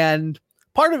 And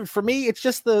part of it for me, it's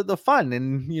just the fun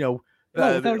and,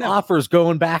 the offers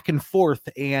going back and forth.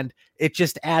 And it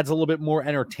just adds a little bit more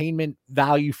entertainment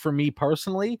value for me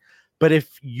personally. But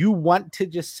if you want to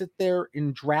just sit there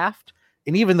and draft,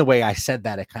 and even the way I said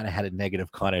that, it kind of had a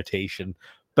negative connotation,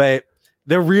 but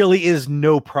there really is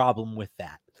no problem with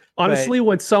that. Honestly,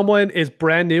 when someone is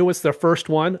brand new, it's their first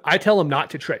one, I tell them not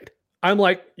to trade. I'm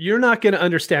like, you're not going to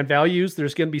understand values.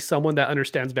 There's going to be someone that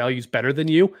understands values better than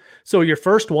you. So your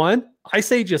first one, I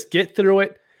say just get through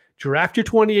it, draft your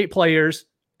 28 players,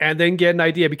 and then get an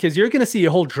idea because you're going to see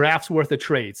a whole draft's worth of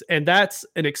trades. And that's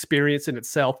an experience in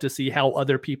itself to see how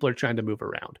other people are trying to move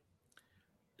around.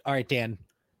 All right, Dan,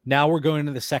 now we're going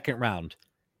to the second round.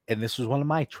 And this was one of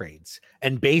my trades.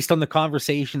 And based on the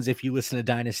conversations, if you listen to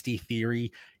Dynasty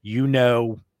Theory,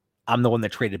 I'm the one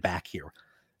that traded back here.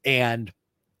 And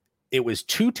it was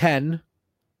 210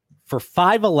 for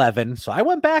 511. So I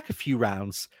went back a few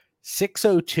rounds,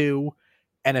 602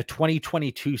 and a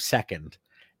 2022 second.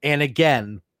 And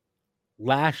again,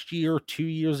 last year, 2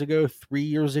 years ago, 3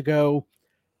 years ago,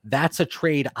 that's a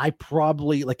trade I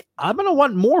probably I'm going to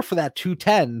want more for that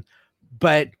 210.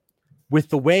 But with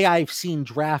the way I've seen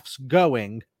drafts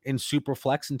going in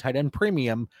Superflex and tight end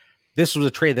premium, this was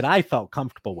a trade that I felt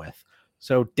comfortable with.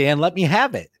 So Dan, let me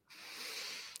have it.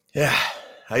 Yeah.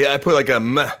 I put like a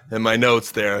meh in my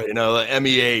notes there,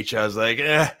 MEH. I was like,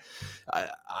 I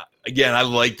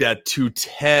like that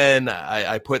 210.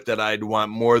 I put that I'd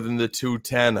want more than the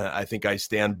 210. I think I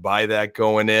stand by that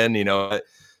going in.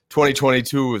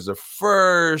 2022 was a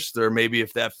first, or maybe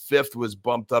if that fifth was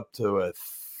bumped up to a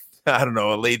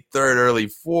late third, early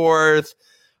fourth.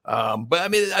 But I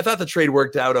mean, I thought the trade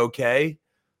worked out okay.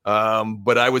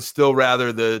 But I would still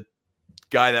rather the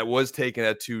guy that was taken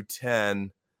at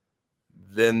 210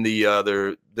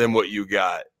 than what you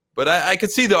got. But I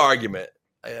could see the argument.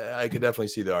 I could definitely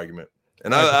see the argument.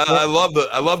 And I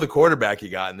love the quarterback you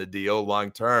got in the deal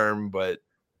long term, but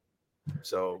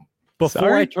so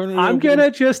before I turn it over, I'm gonna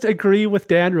just agree with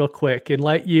Dan real quick and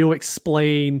let you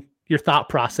explain your thought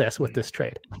process with this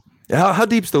trade. How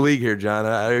deep's the league here, John?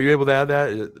 Are you able to add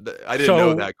that? I didn't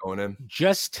know that going in.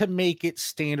 Just to make it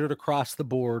standard across the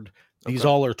board, these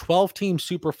all are 12-team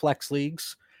super flex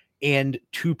leagues and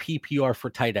 2 PPR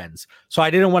for tight ends. So I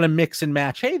didn't want to mix and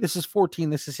match. Hey, this is 14,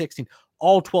 this is 16.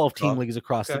 All 12-team leagues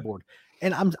across the board.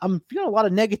 and I'm feeling a lot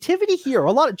of negativity here.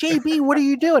 A lot of JB, what are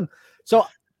you doing? So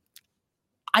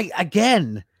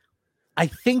I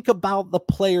think about the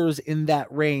players in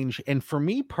that range, and for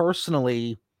me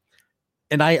personally,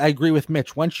 and I agree with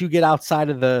Mitch, once you get outside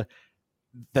of the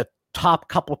top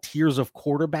couple tiers of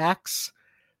quarterbacks,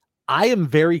 I am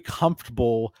very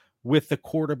comfortable with the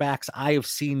quarterbacks I have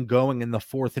seen going in the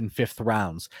 4th and 5th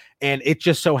rounds. And it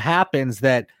just so happens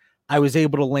that I was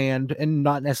able to land, and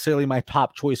not necessarily my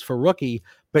top choice for rookie,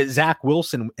 but Zach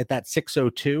Wilson at that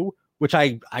 602, which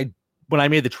I when I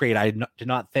made the trade, I did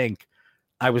not think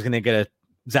I was going to get a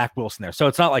Zach Wilson there. So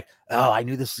it's not like, oh, I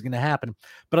knew this was going to happen.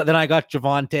 But then I got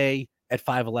Javonte at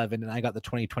 5'11", and I got the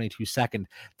 2022 second.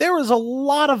 There was a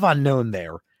lot of unknown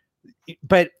there.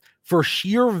 But for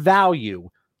sheer value,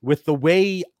 with the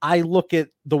way I look at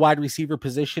the wide receiver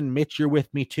position, Mitch, you're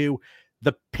with me too.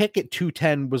 The pick at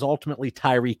 210 was ultimately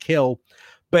Tyreek Hill.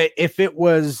 But if it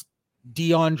was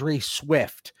DeAndre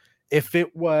Swift, if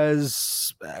it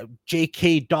was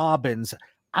J.K. Dobbins,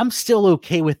 I'm still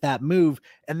okay with that move.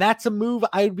 And that's a move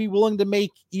I'd be willing to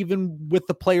make even with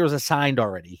the players assigned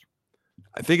already.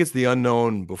 I think it's the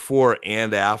unknown before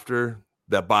and after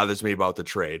that bothers me about the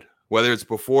trade. Whether it's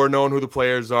before knowing who the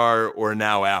players are or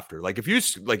now after. Like if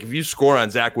you score on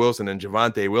Zach Wilson and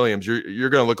Javonte Williams, you're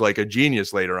going to look like a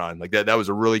genius later on. Like that was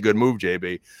a really good move,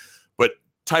 JB. But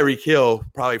Tyreek Hill,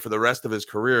 probably for the rest of his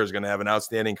career, is going to have an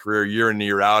outstanding career year in,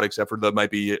 year out, except for there might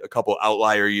be a couple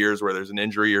outlier years where there's an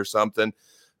injury or something.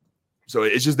 So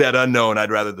it's just that unknown.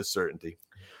 I'd rather the certainty.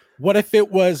 What if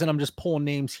it was, and I'm just pulling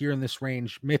names here in this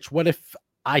range, Mitch, what if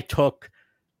I took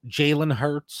Jalen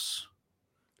Hurts,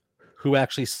 who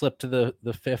actually slipped to the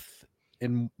 5th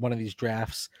in one of these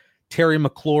drafts, Terry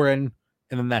McLaurin,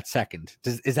 and then that second?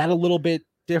 Is that a little bit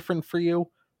different for you?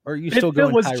 Or are you still going?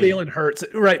 It was Jalen Hurts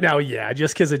right now, yeah,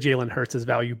 just because of Jalen Hurts'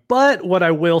 value. But what I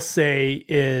will say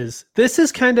is this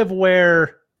is kind of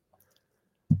where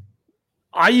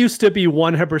I used to be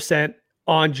 100%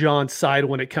 on John's side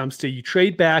when it comes to you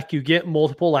trade back, you get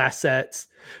multiple assets,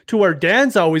 to where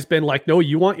Dan's always been like, no,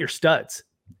 you want your studs.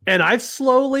 And I've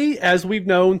slowly, as we've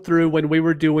known through when we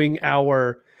were doing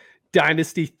our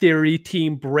Dynasty Theory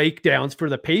team breakdowns for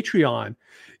the Patreon,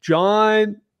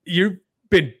 John, you've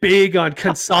been big on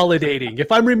consolidating.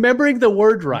 If I'm remembering the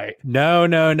word right. No.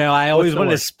 I always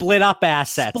wanted to split up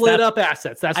assets.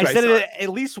 That's right. I said it at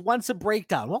least once a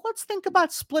breakdown. Well, let's think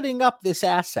about splitting up this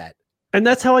asset. And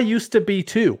that's how I used to be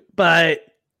too. But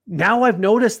now I've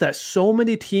noticed that so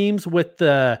many teams with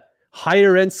the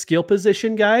higher end skill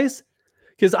position guys,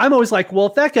 because I'm always like, well,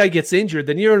 if that guy gets injured,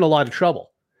 then you're in a lot of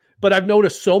trouble. But I've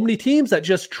noticed so many teams that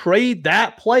just trade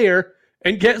that player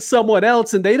and get someone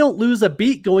else, and they don't lose a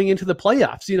beat going into the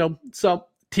playoffs. You know, so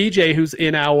TJ, who's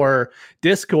in our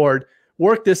Discord,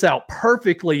 worked this out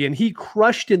perfectly, and he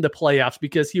crushed in the playoffs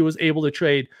because he was able to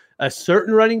trade a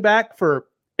certain running back for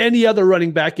any other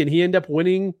running back, and he ended up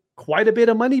winning quite a bit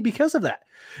of money because of that.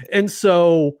 And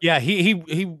so, yeah,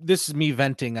 he this is me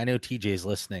venting. I know TJ's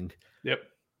listening. Yep.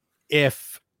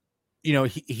 If, you know,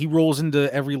 he rolls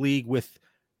into every league with,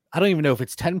 I don't even know if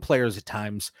it's 10 players at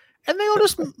times, and they all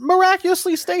just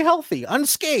miraculously stay healthy,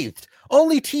 unscathed.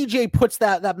 Only TJ puts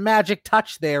that magic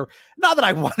touch there. Not that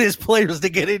I want his players to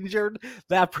get injured.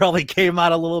 That probably came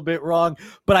out a little bit wrong,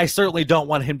 but I certainly don't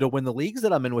want him to win the leagues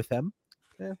that I'm in with him.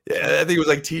 Yeah, I think it was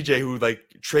like TJ who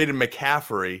traded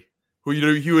McCaffrey, who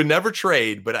he would never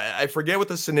trade, but I forget what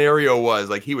the scenario was.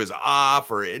 Like he was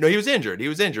off, or no, he was injured. He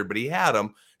was injured, but he had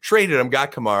him. Traded him,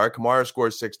 got Kamara. Kamara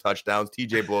scores 6 touchdowns.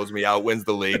 TJ blows me out, wins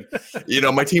the league. You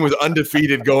know, my team was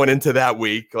undefeated going into that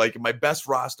week, like my best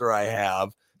roster I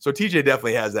have. So TJ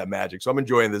definitely has that magic. So I'm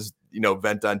enjoying this,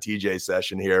 vent on TJ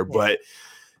session here. But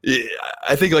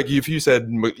I think, like if you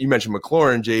mentioned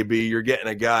McLaurin, JB, you're getting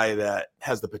a guy that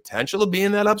has the potential of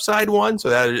being that upside one.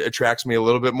 So that attracts me a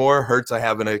little bit more. Hurts I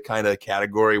have in a kind of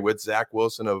category with Zach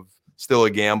Wilson of still a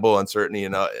gamble, uncertainty,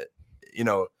 and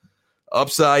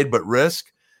upside but risk.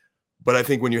 But I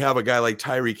think when you have a guy like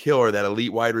Tyreek Hill or that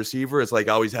elite wide receiver, it's like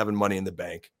always having money in the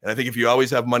bank. And I think if you always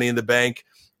have money in the bank,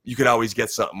 you could always get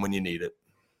something when you need it.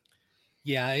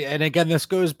 Yeah, and again, this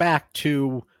goes back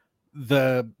to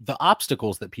the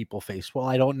obstacles that people face. Well,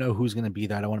 I don't know who's going to be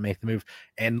there. I don't want to make the move.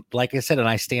 And like I said, and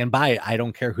I stand by it, I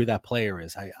don't care who that player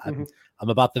is. I'm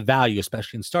about the value,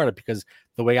 especially in startup, because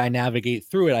the way I navigate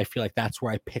through it, I feel like that's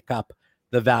where I pick up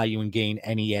the value and gain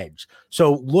any edge.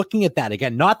 So looking at that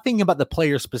again, not thinking about the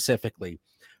player specifically,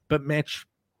 but Mitch,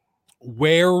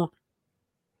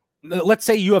 let's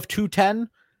say you have 210,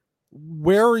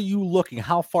 where are you looking?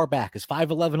 How far back? Is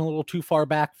 5'11" a little too far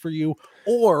back for you?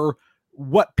 Or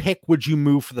what pick would you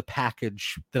move for the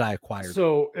package that I acquired?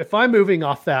 So if I'm moving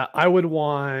off that, I would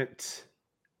want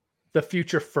the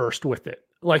future first with it.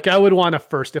 Like I would want to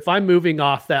first, if I'm moving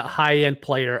off that high end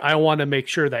player, I want to make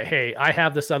sure that, hey, I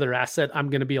have this other asset I'm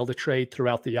going to be able to trade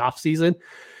throughout the off season.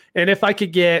 And if I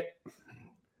could get,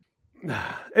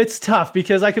 it's tough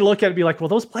because I could look at it and be like, well,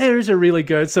 those players are really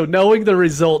good. So knowing the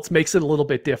results makes it a little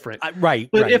bit different. Right.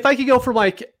 But if I could go from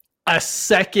like a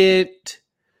second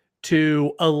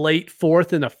to a late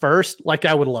fourth and a first, like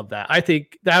I would love that. I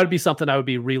think that would be something I would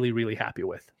be really, really happy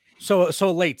with. So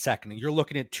late second, you're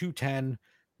looking at 210,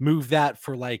 move that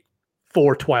for like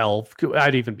 412.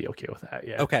 I'd even be okay with that.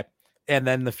 Yeah. Okay. And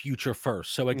then the future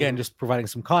first. So again, just providing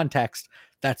some context,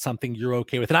 that's something you're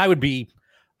okay with. And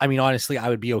honestly, I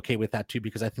would be okay with that too,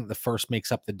 because I think the first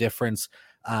makes up the difference.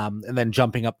 And then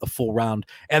jumping up the full round.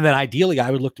 And then ideally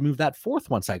I would look to move that fourth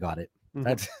once I got it.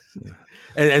 That's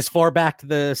as far back to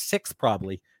the sixth,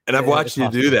 probably. And I've watched you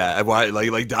do that. I've watched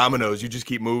like dominoes. You just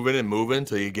keep moving and moving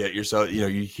until you get yourself,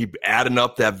 you keep adding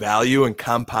up that value and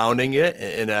compounding it.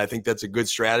 And I think that's a good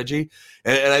strategy.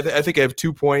 And I think I have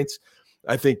 2 points.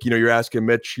 I think, you're asking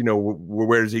Mitch,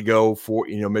 where does he go for,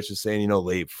 Mitch is saying,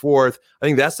 late fourth. I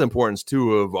think that's the importance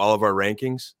too of all of our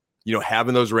rankings,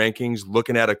 having those rankings,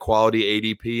 looking at a quality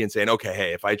ADP and saying, okay,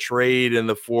 hey, if I trade in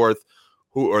the fourth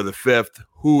or the fifth,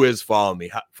 who is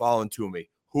following to me?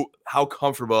 How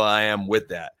comfortable I am with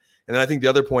that. And then I think the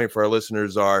other point for our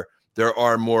listeners there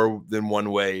are more than one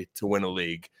way to win a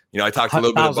league. I talked a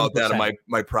little bit about that in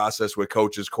my process with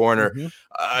Coach's Corner. Mm-hmm.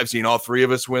 I've seen all three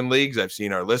of us win leagues. I've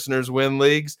seen our listeners win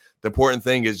leagues. The important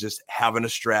thing is just having a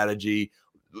strategy,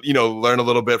 learn a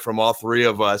little bit from all three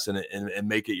of us and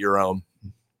make it your own.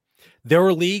 There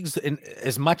are leagues, and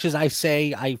as much as I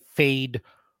say I fade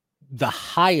the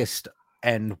highest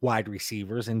end wide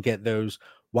receivers and get those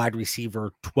wide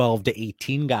receiver 12 to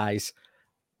 18 guys,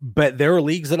 but there are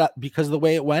leagues that because of the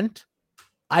way it went,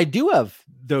 I do have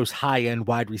those high end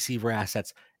wide receiver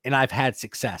assets and I've had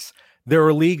success. There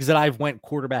are leagues that I've went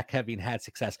quarterback heavy and had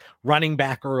success, running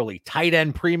back early, tight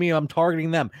end premium. I'm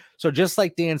targeting them. So just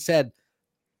like Dan said,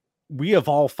 we have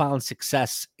all found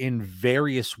success in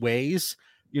various ways,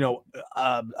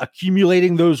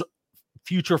 accumulating those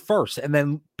future firsts and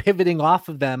then pivoting off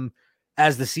of them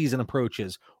as the season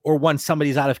approaches, or once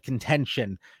somebody's out of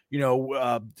contention,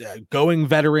 going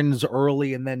veterans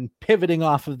early and then pivoting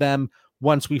off of them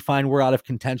once we find we're out of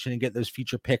contention and get those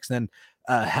future picks, and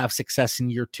then have success in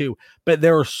year two. But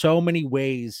there are so many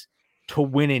ways to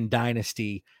win in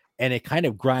Dynasty, and it kind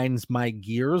of grinds my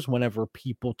gears whenever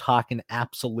people talk in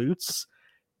absolutes.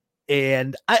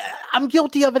 And I'm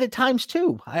guilty of it at times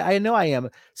too. I know I am.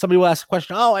 Somebody will ask a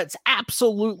question. Oh, it's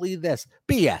absolutely this.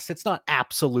 BS. It's not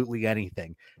absolutely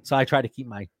anything. So I try to keep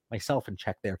myself in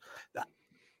check there.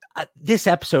 This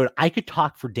episode, I could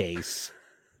talk for days.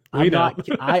 Your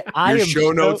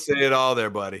show notes say it all there,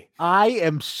 buddy. I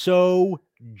am so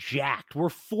jacked. We're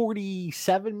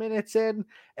 47 minutes in,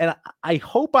 and I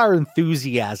hope our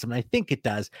enthusiasm, I think it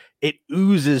does, it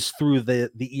oozes through the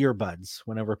earbuds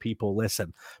whenever people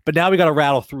listen. But now we got to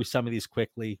rattle through some of these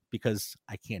quickly because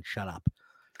I can't shut up.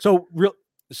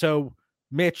 So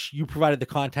Mitch, you provided the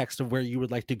context of where you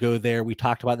would like to go there. We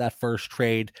talked about that first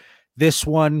trade. This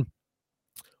one,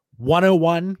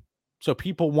 101. So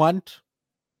people want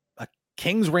a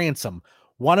king's ransom,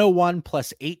 101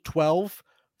 plus 812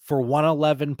 for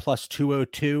 111 plus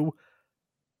 202.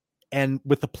 And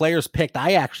with the players picked,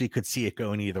 I actually could see it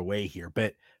going either way here.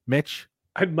 But Mitch,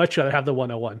 I'd much rather have the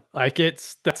 101. Like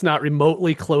that's not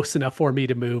remotely close enough for me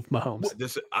to move Mahomes.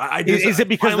 Is it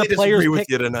because the players with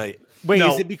you tonight? Wait,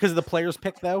 no. Is it because of the players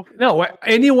pick though? No,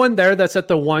 anyone there that's at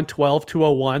the 112,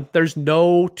 201, there's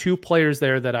no two players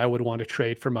there that I would want to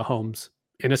trade for Mahomes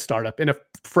in a startup, in a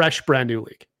fresh, brand new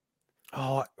league.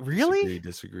 Oh, really?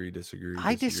 Disagree.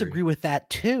 I disagree with that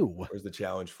too. Where's the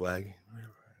challenge flag?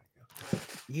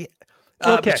 Yeah.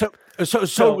 Okay.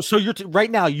 So you're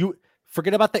right now, you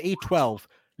forget about the 812.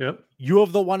 Yep. You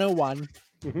have the 101.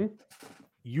 Mm-hmm.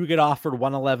 You get offered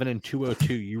 111 and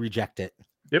 202. You reject it.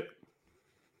 Yep.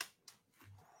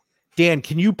 Dan,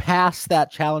 can you pass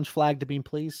that challenge flag to me,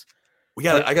 please?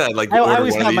 I gotta like order one of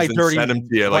these and send them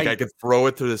to you. Like I could throw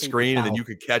it to the screen and then you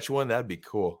could catch one. That'd be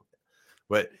cool.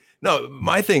 But no,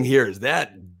 my thing here is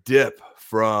that dip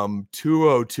from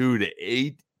 202 to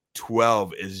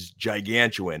 812 is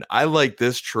gigantuan. I like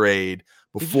this trade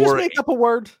before. Did you just make up a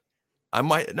word?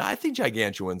 I think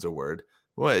gigantuan's a word.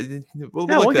 We'll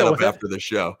look that up after the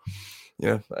show.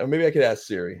 Yeah, maybe I could ask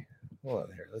Siri. Hold on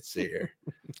here. Let's see here.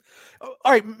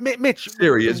 All right, Mitch.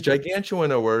 Siri, is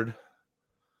gigantuan a word?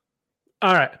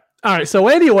 All right. So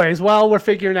anyways, while we're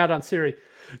figuring out on Siri.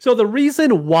 So the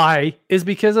reason why is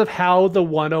because of how the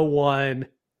 101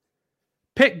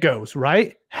 pick goes,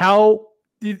 right? How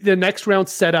the next round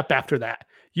set up after that.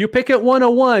 You pick at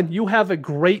 101, you have a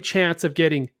great chance of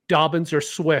getting Dobbins or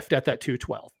Swift at that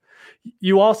 212.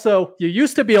 You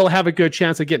used to be able to have a good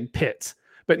chance of getting Pitts,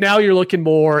 but now you're looking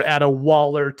more at a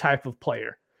Waller type of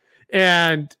player.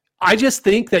 And I just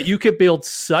think that you could build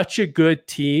such a good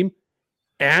team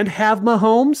and have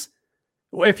Mahomes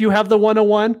if you have the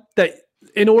 101, that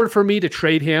in order for me to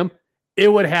trade him,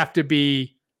 it would have to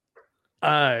be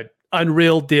an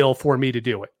unreal deal for me to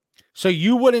do it. So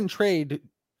you wouldn't trade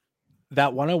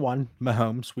that 101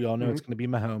 Mahomes, we all know it's going to be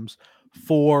Mahomes,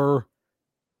 for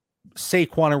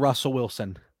Saquon or Russell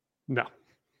Wilson? No.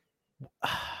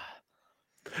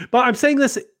 But I'm saying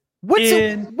this. What's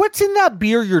in that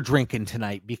beer you're drinking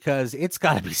tonight? Because it's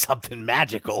got to be something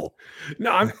magical.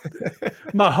 No,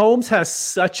 Mahomes has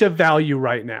such a value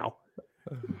right now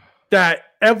that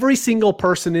every single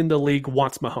person in the league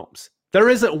wants Mahomes. There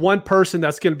isn't one person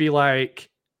that's going to be like,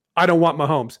 I don't want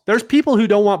Mahomes. There's people who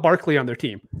don't want Barkley on their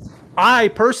team. I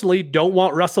personally don't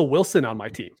want Russell Wilson on my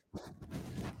team.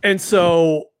 And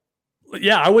so,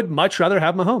 yeah, I would much rather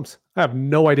have Mahomes. I have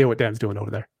no idea what Dan's doing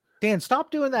over there. Dan, stop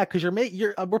doing that because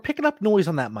we're picking up noise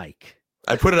on that mic.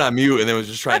 I put it on mute and then was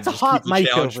just trying That's to a hot mic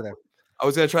challenge. over there. I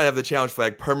was going to try to have the challenge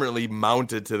flag permanently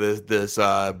mounted to this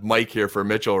mic here for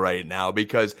Mitchell right now,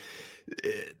 because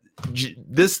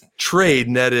this trade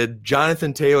netted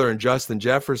Jonathan Taylor and Justin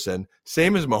Jefferson,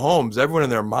 same as Mahomes. Everyone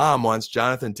and their mom wants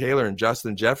Jonathan Taylor and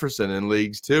Justin Jefferson in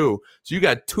leagues too. So you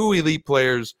got two elite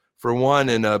players for one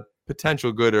and a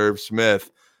potential good Irv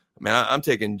Smith. Man, I'm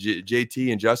taking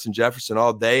JT and Justin Jefferson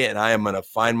all day, and I am going to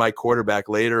find my quarterback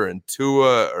later in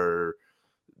Tua or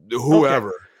whoever.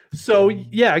 Okay. So,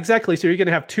 yeah, exactly. So you're going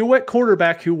to have Tua at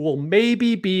quarterback, who will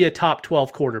maybe be a top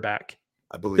 12 quarterback,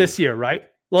 I believe, this year, right?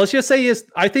 Well, let's just say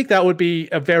I think that would be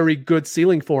a very good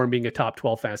ceiling for him being a top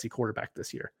 12 fantasy quarterback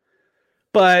this year.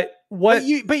 But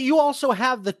you also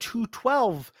have the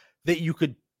 212 that you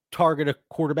could target a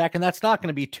quarterback, and that's not going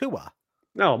to be Tua.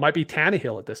 No, it might be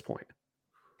Tannehill at this point.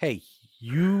 Hey,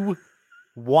 you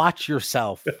watch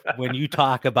yourself when you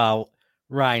talk about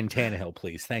Ryan Tannehill,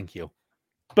 please. Thank you.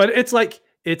 But it's like,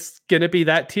 it's going to be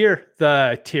that tier,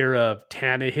 the tier of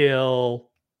Tannehill,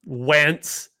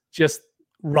 Wentz, just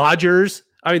Rodgers.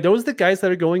 I mean, those are the guys that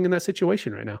are going in that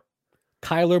situation right now.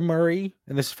 Kyler Murray,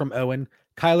 and this is from Owen,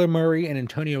 Kyler Murray and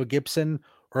Antonio Gibson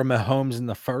or Mahomes in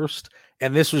the first.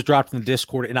 And this was dropped in the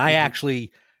Discord. And I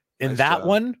actually,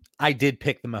 one, I did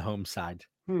pick the Mahomes side.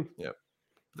 Yep.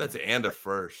 That's and a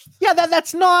first. Yeah,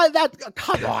 that's not that.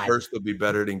 Come on. First will be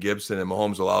better than Gibson, and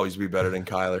Mahomes will always be better than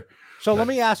Kyler. So let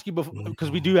me ask you,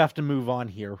 because we do have to move on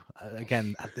here.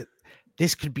 Again,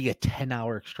 this could be a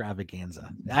 10-hour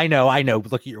extravaganza. I know.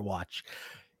 Look at your watch.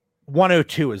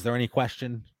 102. Is there any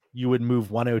question you would move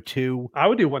 102? I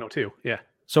would do 102. Yeah.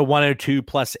 So 102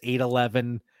 plus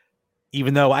 811.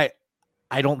 Even though I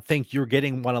don't think you're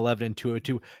getting 111 and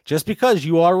 202, just because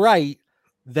you are right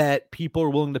that people are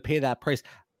willing to pay that price.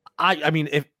 I mean,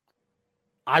 if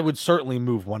I would certainly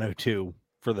move 102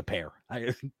 for the pair.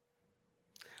 I'm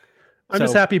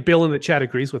just happy Bill in the chat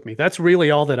agrees with me. That's really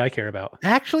all that I care about.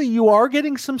 Actually, you are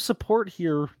getting some support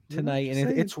here tonight, and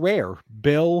it's rare.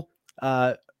 Bill,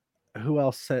 who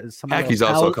else says? Packy's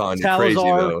also calling you crazy,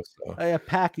 though. So. Yeah,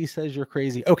 Packy says you're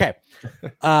crazy. Okay.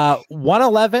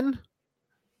 111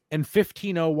 and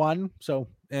 1501. So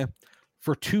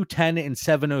for 210 and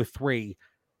 703.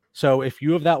 So if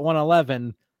you have that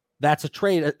 111, that's a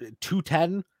trade.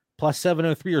 210 plus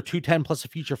 703 or 210 plus a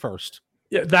future first.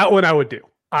 Yeah, that one I would do.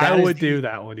 I would do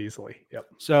that one easily. Yep.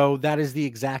 So that is the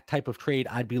exact type of trade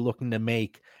I'd be looking to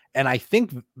make. And I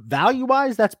think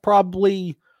value-wise, that's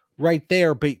probably right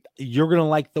there. But you're going to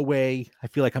like the way, I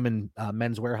feel like I'm in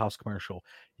Men's Warehouse commercial.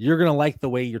 You're going to like the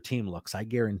way your team looks. I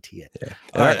guarantee it.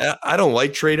 Yeah. I don't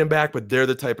like trading back, but they're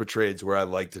the type of trades where I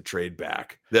like to trade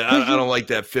back. I don't like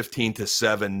that 15 to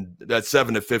 7, that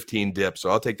 7 to 15 dip. So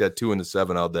I'll take that 2 and the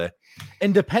 7 all day.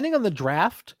 And depending on the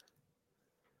draft,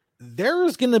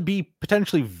 there's going to be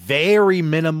potentially very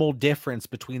minimal difference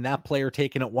between that player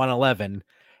taken at 111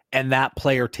 and that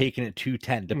player taken at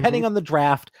 210, depending on the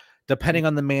draft, depending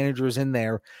on the managers in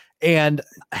there. And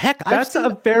heck, that's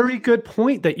a very good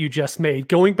point that you just made.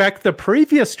 Going back to the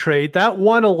previous trade, that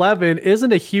 111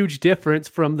 isn't a huge difference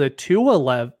from the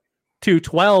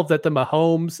 212 that the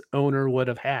Mahomes owner would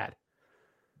have had.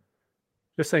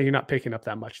 Just saying, you're not picking up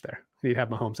that much there. You'd have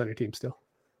Mahomes on your team still.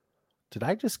 Did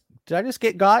I just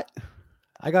get got?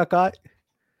 I got got.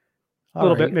 A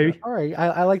little bit, maybe. All right.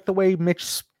 I like the way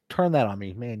Mitch turned that on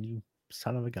me. Man, you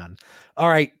son of a gun. All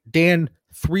right, Dan,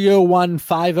 301,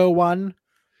 501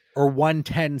 or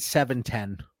 110,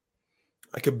 710.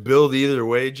 I could build either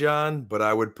way, John, but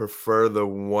I would prefer the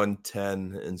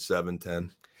 110 and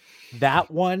 710.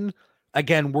 That one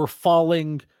again, we're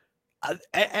falling.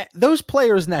 Those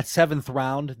players in that 7th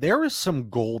round, there is some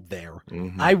gold there.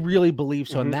 Mm-hmm. I really believe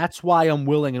so. And that's why I'm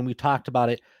willing, and we talked about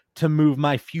it, to move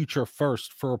my future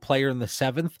first for a player in the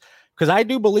 7th, because I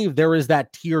do believe there is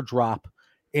that teardrop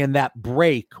and that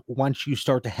break once you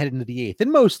start to head into the 8th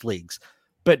in most leagues.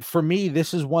 But for me,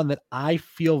 this is one that I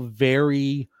feel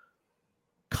very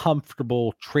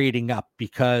comfortable trading up,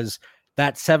 because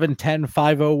that 7-10,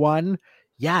 501,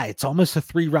 yeah, it's almost a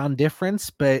 3-round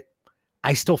difference, but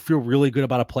I still feel really good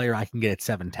about a player I can get at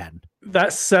 7-10. That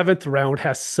 7th round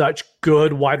has such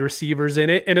good wide receivers in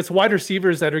it, and it's wide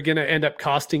receivers that are going to end up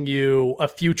costing you a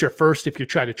future first if you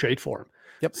try to trade for them.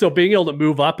 Yep. So being able to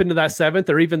move up into that 7th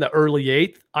or even the early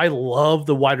 8th, I love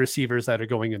the wide receivers that are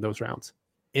going in those rounds.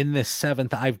 In this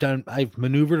 7th, I've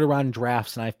maneuvered around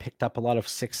drafts, and I've picked up a lot of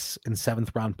 6th and 7th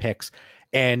round picks.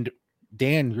 And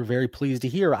Dan, you're very pleased to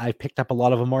hear I've picked up a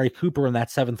lot of Amari Cooper in that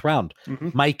 7th round.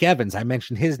 Mike Evans, I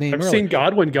mentioned his name I've earlier. seen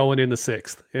Godwin going in the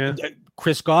 6th. Yeah.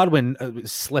 Chris Godwin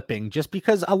slipping, just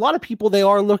because a lot of people, they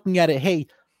are looking at it, hey,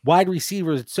 wide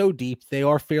receivers, it's so deep, they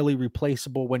are fairly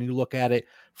replaceable when you look at it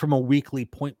from a weekly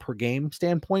point per game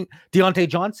standpoint. Deontay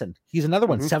Johnson, he's another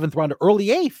one, 7th round, early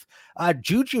 8th.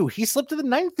 Juju, he slipped to the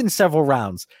 9th in several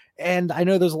rounds. And I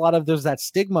know there's that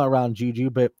stigma around Juju,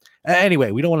 but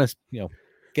anyway, we don't want to,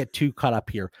 get too caught up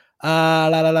here.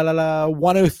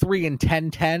 103 and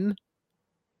 10-10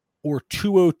 or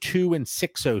 202 and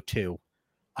 602.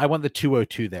 I want the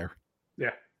 202 there.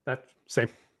 Yeah, that's same.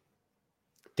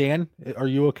 Dan, are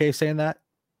you okay saying that?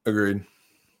 Agreed.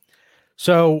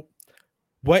 So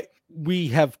what we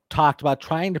have talked about,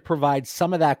 trying to provide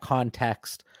some of that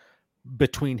context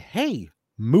between, hey,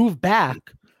 move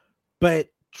back, but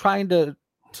trying to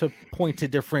point to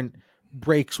different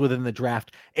breaks within the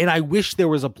draft. And I wish there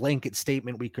was a blanket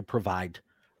statement we could provide.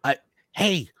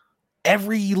 Hey,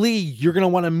 every league, you're going to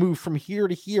want to move from here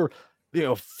to here,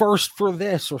 first for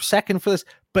this or second for this.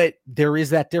 But there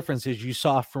is that difference, as you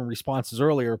saw from responses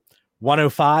earlier,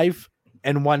 105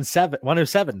 and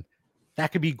 107.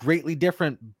 That could be greatly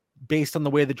different based on the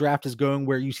way the draft is going,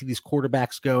 where you see these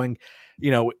quarterbacks going,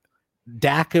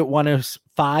 Dak at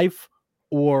 105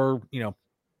 or,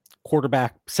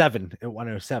 quarterback 7 at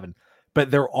 107. But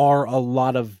there are a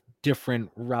lot of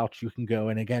different routes you can go.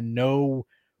 And again, no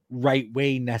right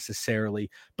way necessarily.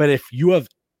 But if you have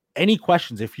any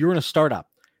questions, if you're in a startup,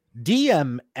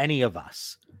 DM any of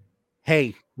us.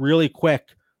 Hey, really quick,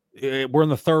 we're in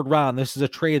the 3rd round. This is a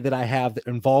trade that I have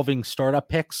involving startup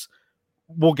picks.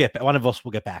 One of us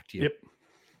will get back to you.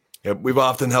 Yep, we've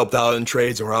often helped out in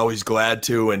trades, and we're always glad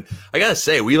to. And I gotta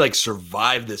say, we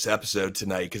survived this episode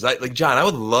tonight, because John, I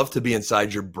would love to be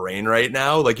inside your brain right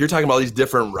now. You're talking about all these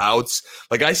different routes.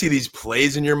 I see these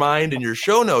plays in your mind, and your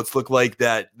show notes look like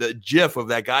the GIF of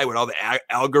that guy with all the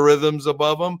algorithms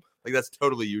above him. That's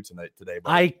totally you today. Buddy.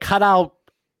 I cut out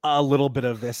a little bit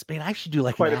of this. Man, I should do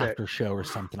Quite an a bit. after show or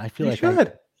something. I feel You like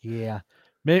should. Yeah.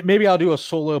 Maybe I'll do a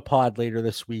solo pod later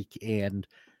this week and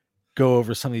go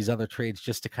over some of these other trades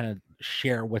just to kind of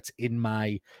share what's in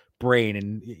my brain.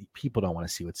 And people don't want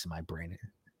to see what's in my brain. It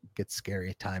gets scary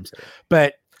at times.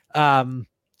 But and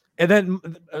then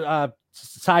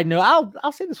side note,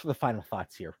 I'll say this for the final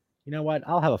thoughts here. You know what?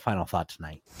 I'll have a final thought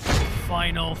tonight.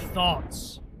 Final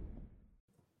thoughts.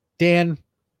 Dan,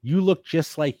 you look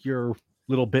just like your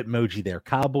little Bitmoji there.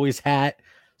 Cowboys hat.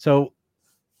 So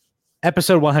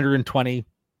episode 120,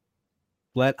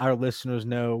 let our listeners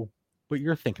know what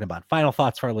you're thinking about. Final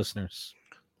thoughts for our listeners.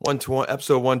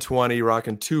 Episode 120,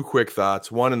 rocking 2 quick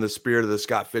thoughts. One, in the spirit of the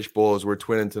Scott Fish Bowl, as we're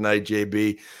twinning tonight,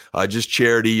 JB. Just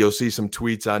charity. You'll see some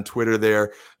tweets on Twitter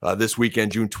there. This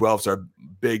weekend, June 12th, is our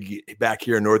big, back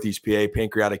here in Northeast PA,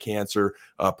 pancreatic cancer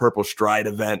Purple Stride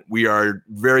event. We are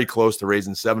very close to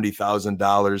raising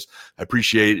 $70,000. I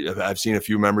appreciate, I've seen a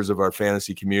few members of our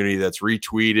fantasy community that's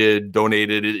retweeted,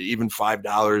 donated, even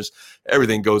 $5.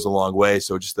 Everything goes a long way.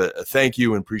 So just a thank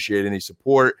you, and appreciate any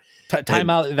support.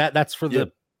 Time out. That's for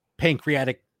the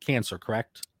pancreatic cancer,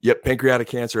 correct? Yep, Pancreatic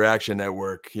Cancer Action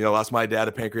Network. Lost my dad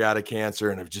to pancreatic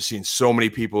cancer, and I've just seen so many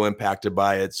people impacted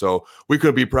by it. So we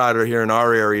couldn't be prouder here in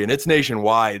our area, and it's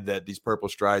nationwide that these Purple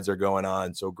Strides are going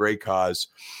on. So great cause.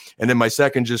 And then my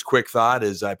second just quick thought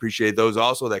is I appreciate those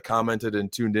also that commented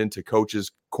and tuned in to Coach's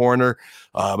Corner.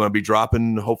 I'm going to be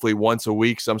dropping hopefully once a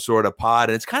week some sort of pod.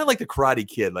 And it's kind of like the Karate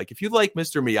Kid. If you like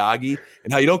Mr. Miyagi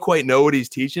and how you don't quite know what he's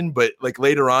teaching, but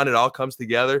later on it all comes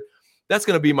together, that's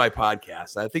going to be my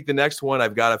podcast. I think the next one,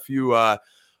 I've got a few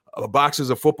boxes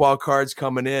of football cards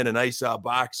coming in, a nice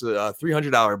box, a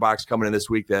 $300 box coming in this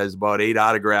week that has about 8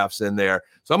 autographs in there.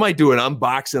 So I might do an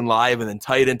unboxing live and then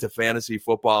tie it into fantasy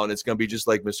football, and it's going to be just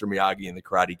like Mr. Miyagi and the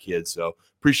Karate Kid. So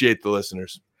appreciate the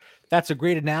listeners. that's a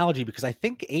great analogy because I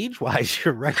think age-wise,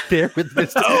 you're right there with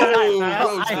this.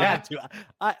 Oh, I had to.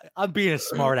 I'm being a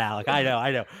smart aleck. I know.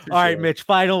 All right, Mitch.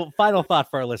 Final thought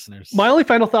for our listeners. My only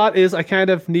final thought is I kind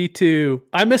of need to.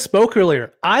 I misspoke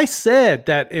earlier. I said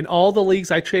that in all the leagues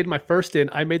I traded my first in,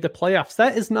 I made the playoffs.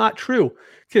 That is not true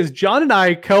because John and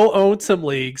I co-owned some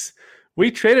leagues. We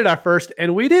traded our first,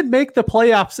 and we did make the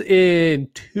playoffs in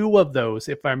 2 of those,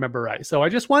 if I remember right. So I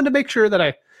just wanted to make sure that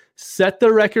I set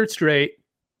the record straight.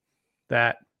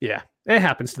 That, yeah, it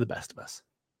happens to the best of us.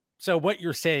 So what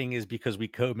you're saying is because we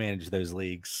co-manage those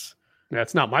leagues.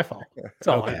 That's not my fault. That's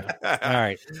all I know. All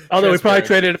right. Although we probably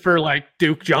traded it for like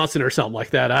Duke Johnson or something like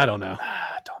that. I don't know.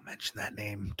 Don't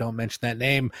mention that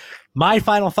name. My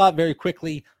final thought very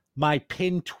quickly, my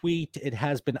pinned tweet, it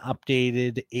has been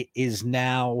updated. It is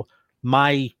now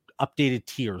my updated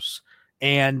tiers.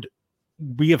 And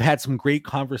we have had some great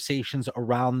conversations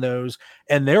around those.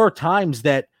 And there are times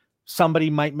that somebody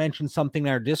might mention something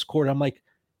in our Discord. I'm like,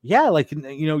 yeah, like,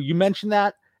 you mentioned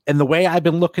that. And the way I've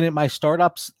been looking at my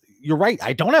startups, you're right.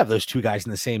 I don't have those 2 guys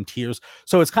in the same tiers.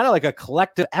 So it's kind of like a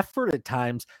collective effort at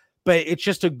times, but it's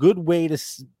just a good way to,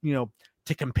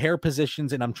 to compare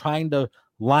positions. And I'm trying to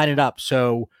line it up.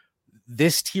 So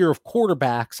this tier of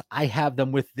quarterbacks, I have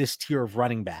them with this tier of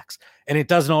running backs, and it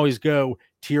doesn't always go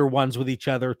tier 1s with each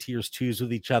other, tiers 2s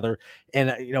with each other. And,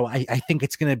 I think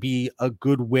it's going to be a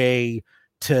good way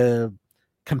to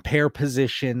compare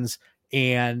positions,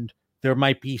 and there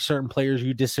might be certain players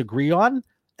you disagree on,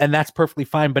 and that's perfectly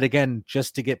fine. But again,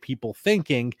 just to get people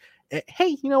thinking,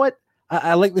 hey, you know what?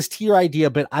 I like this tier idea,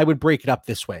 but I would break it up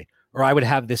this way, or I would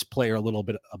have this player a little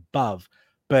bit above.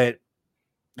 But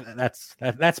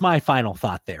that's my final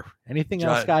thought there. Anything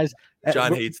else, guys?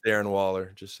 John hates Darren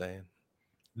Waller. Just saying.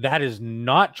 That is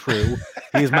not true.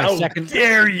 He is my How second.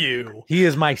 dare you? He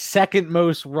is my second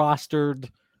most rostered.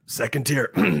 Second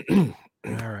tier.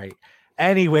 All right.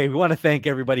 Anyway, we want to thank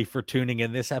everybody for tuning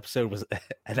in. This episode was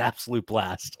an absolute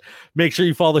blast. Make sure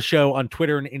you follow the show on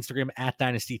Twitter and Instagram at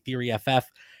Dynasty Theory FF,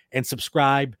 and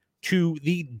subscribe to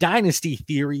the Dynasty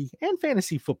Theory and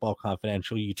Fantasy Football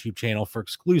Confidential YouTube channel for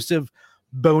exclusive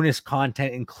bonus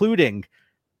content, including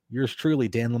yours truly,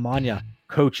 Dan Lamagna,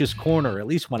 Coach's Corner, at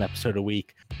least 1 episode a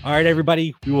week. All right,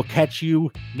 everybody, we will catch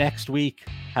you next week.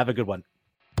 Have a good one.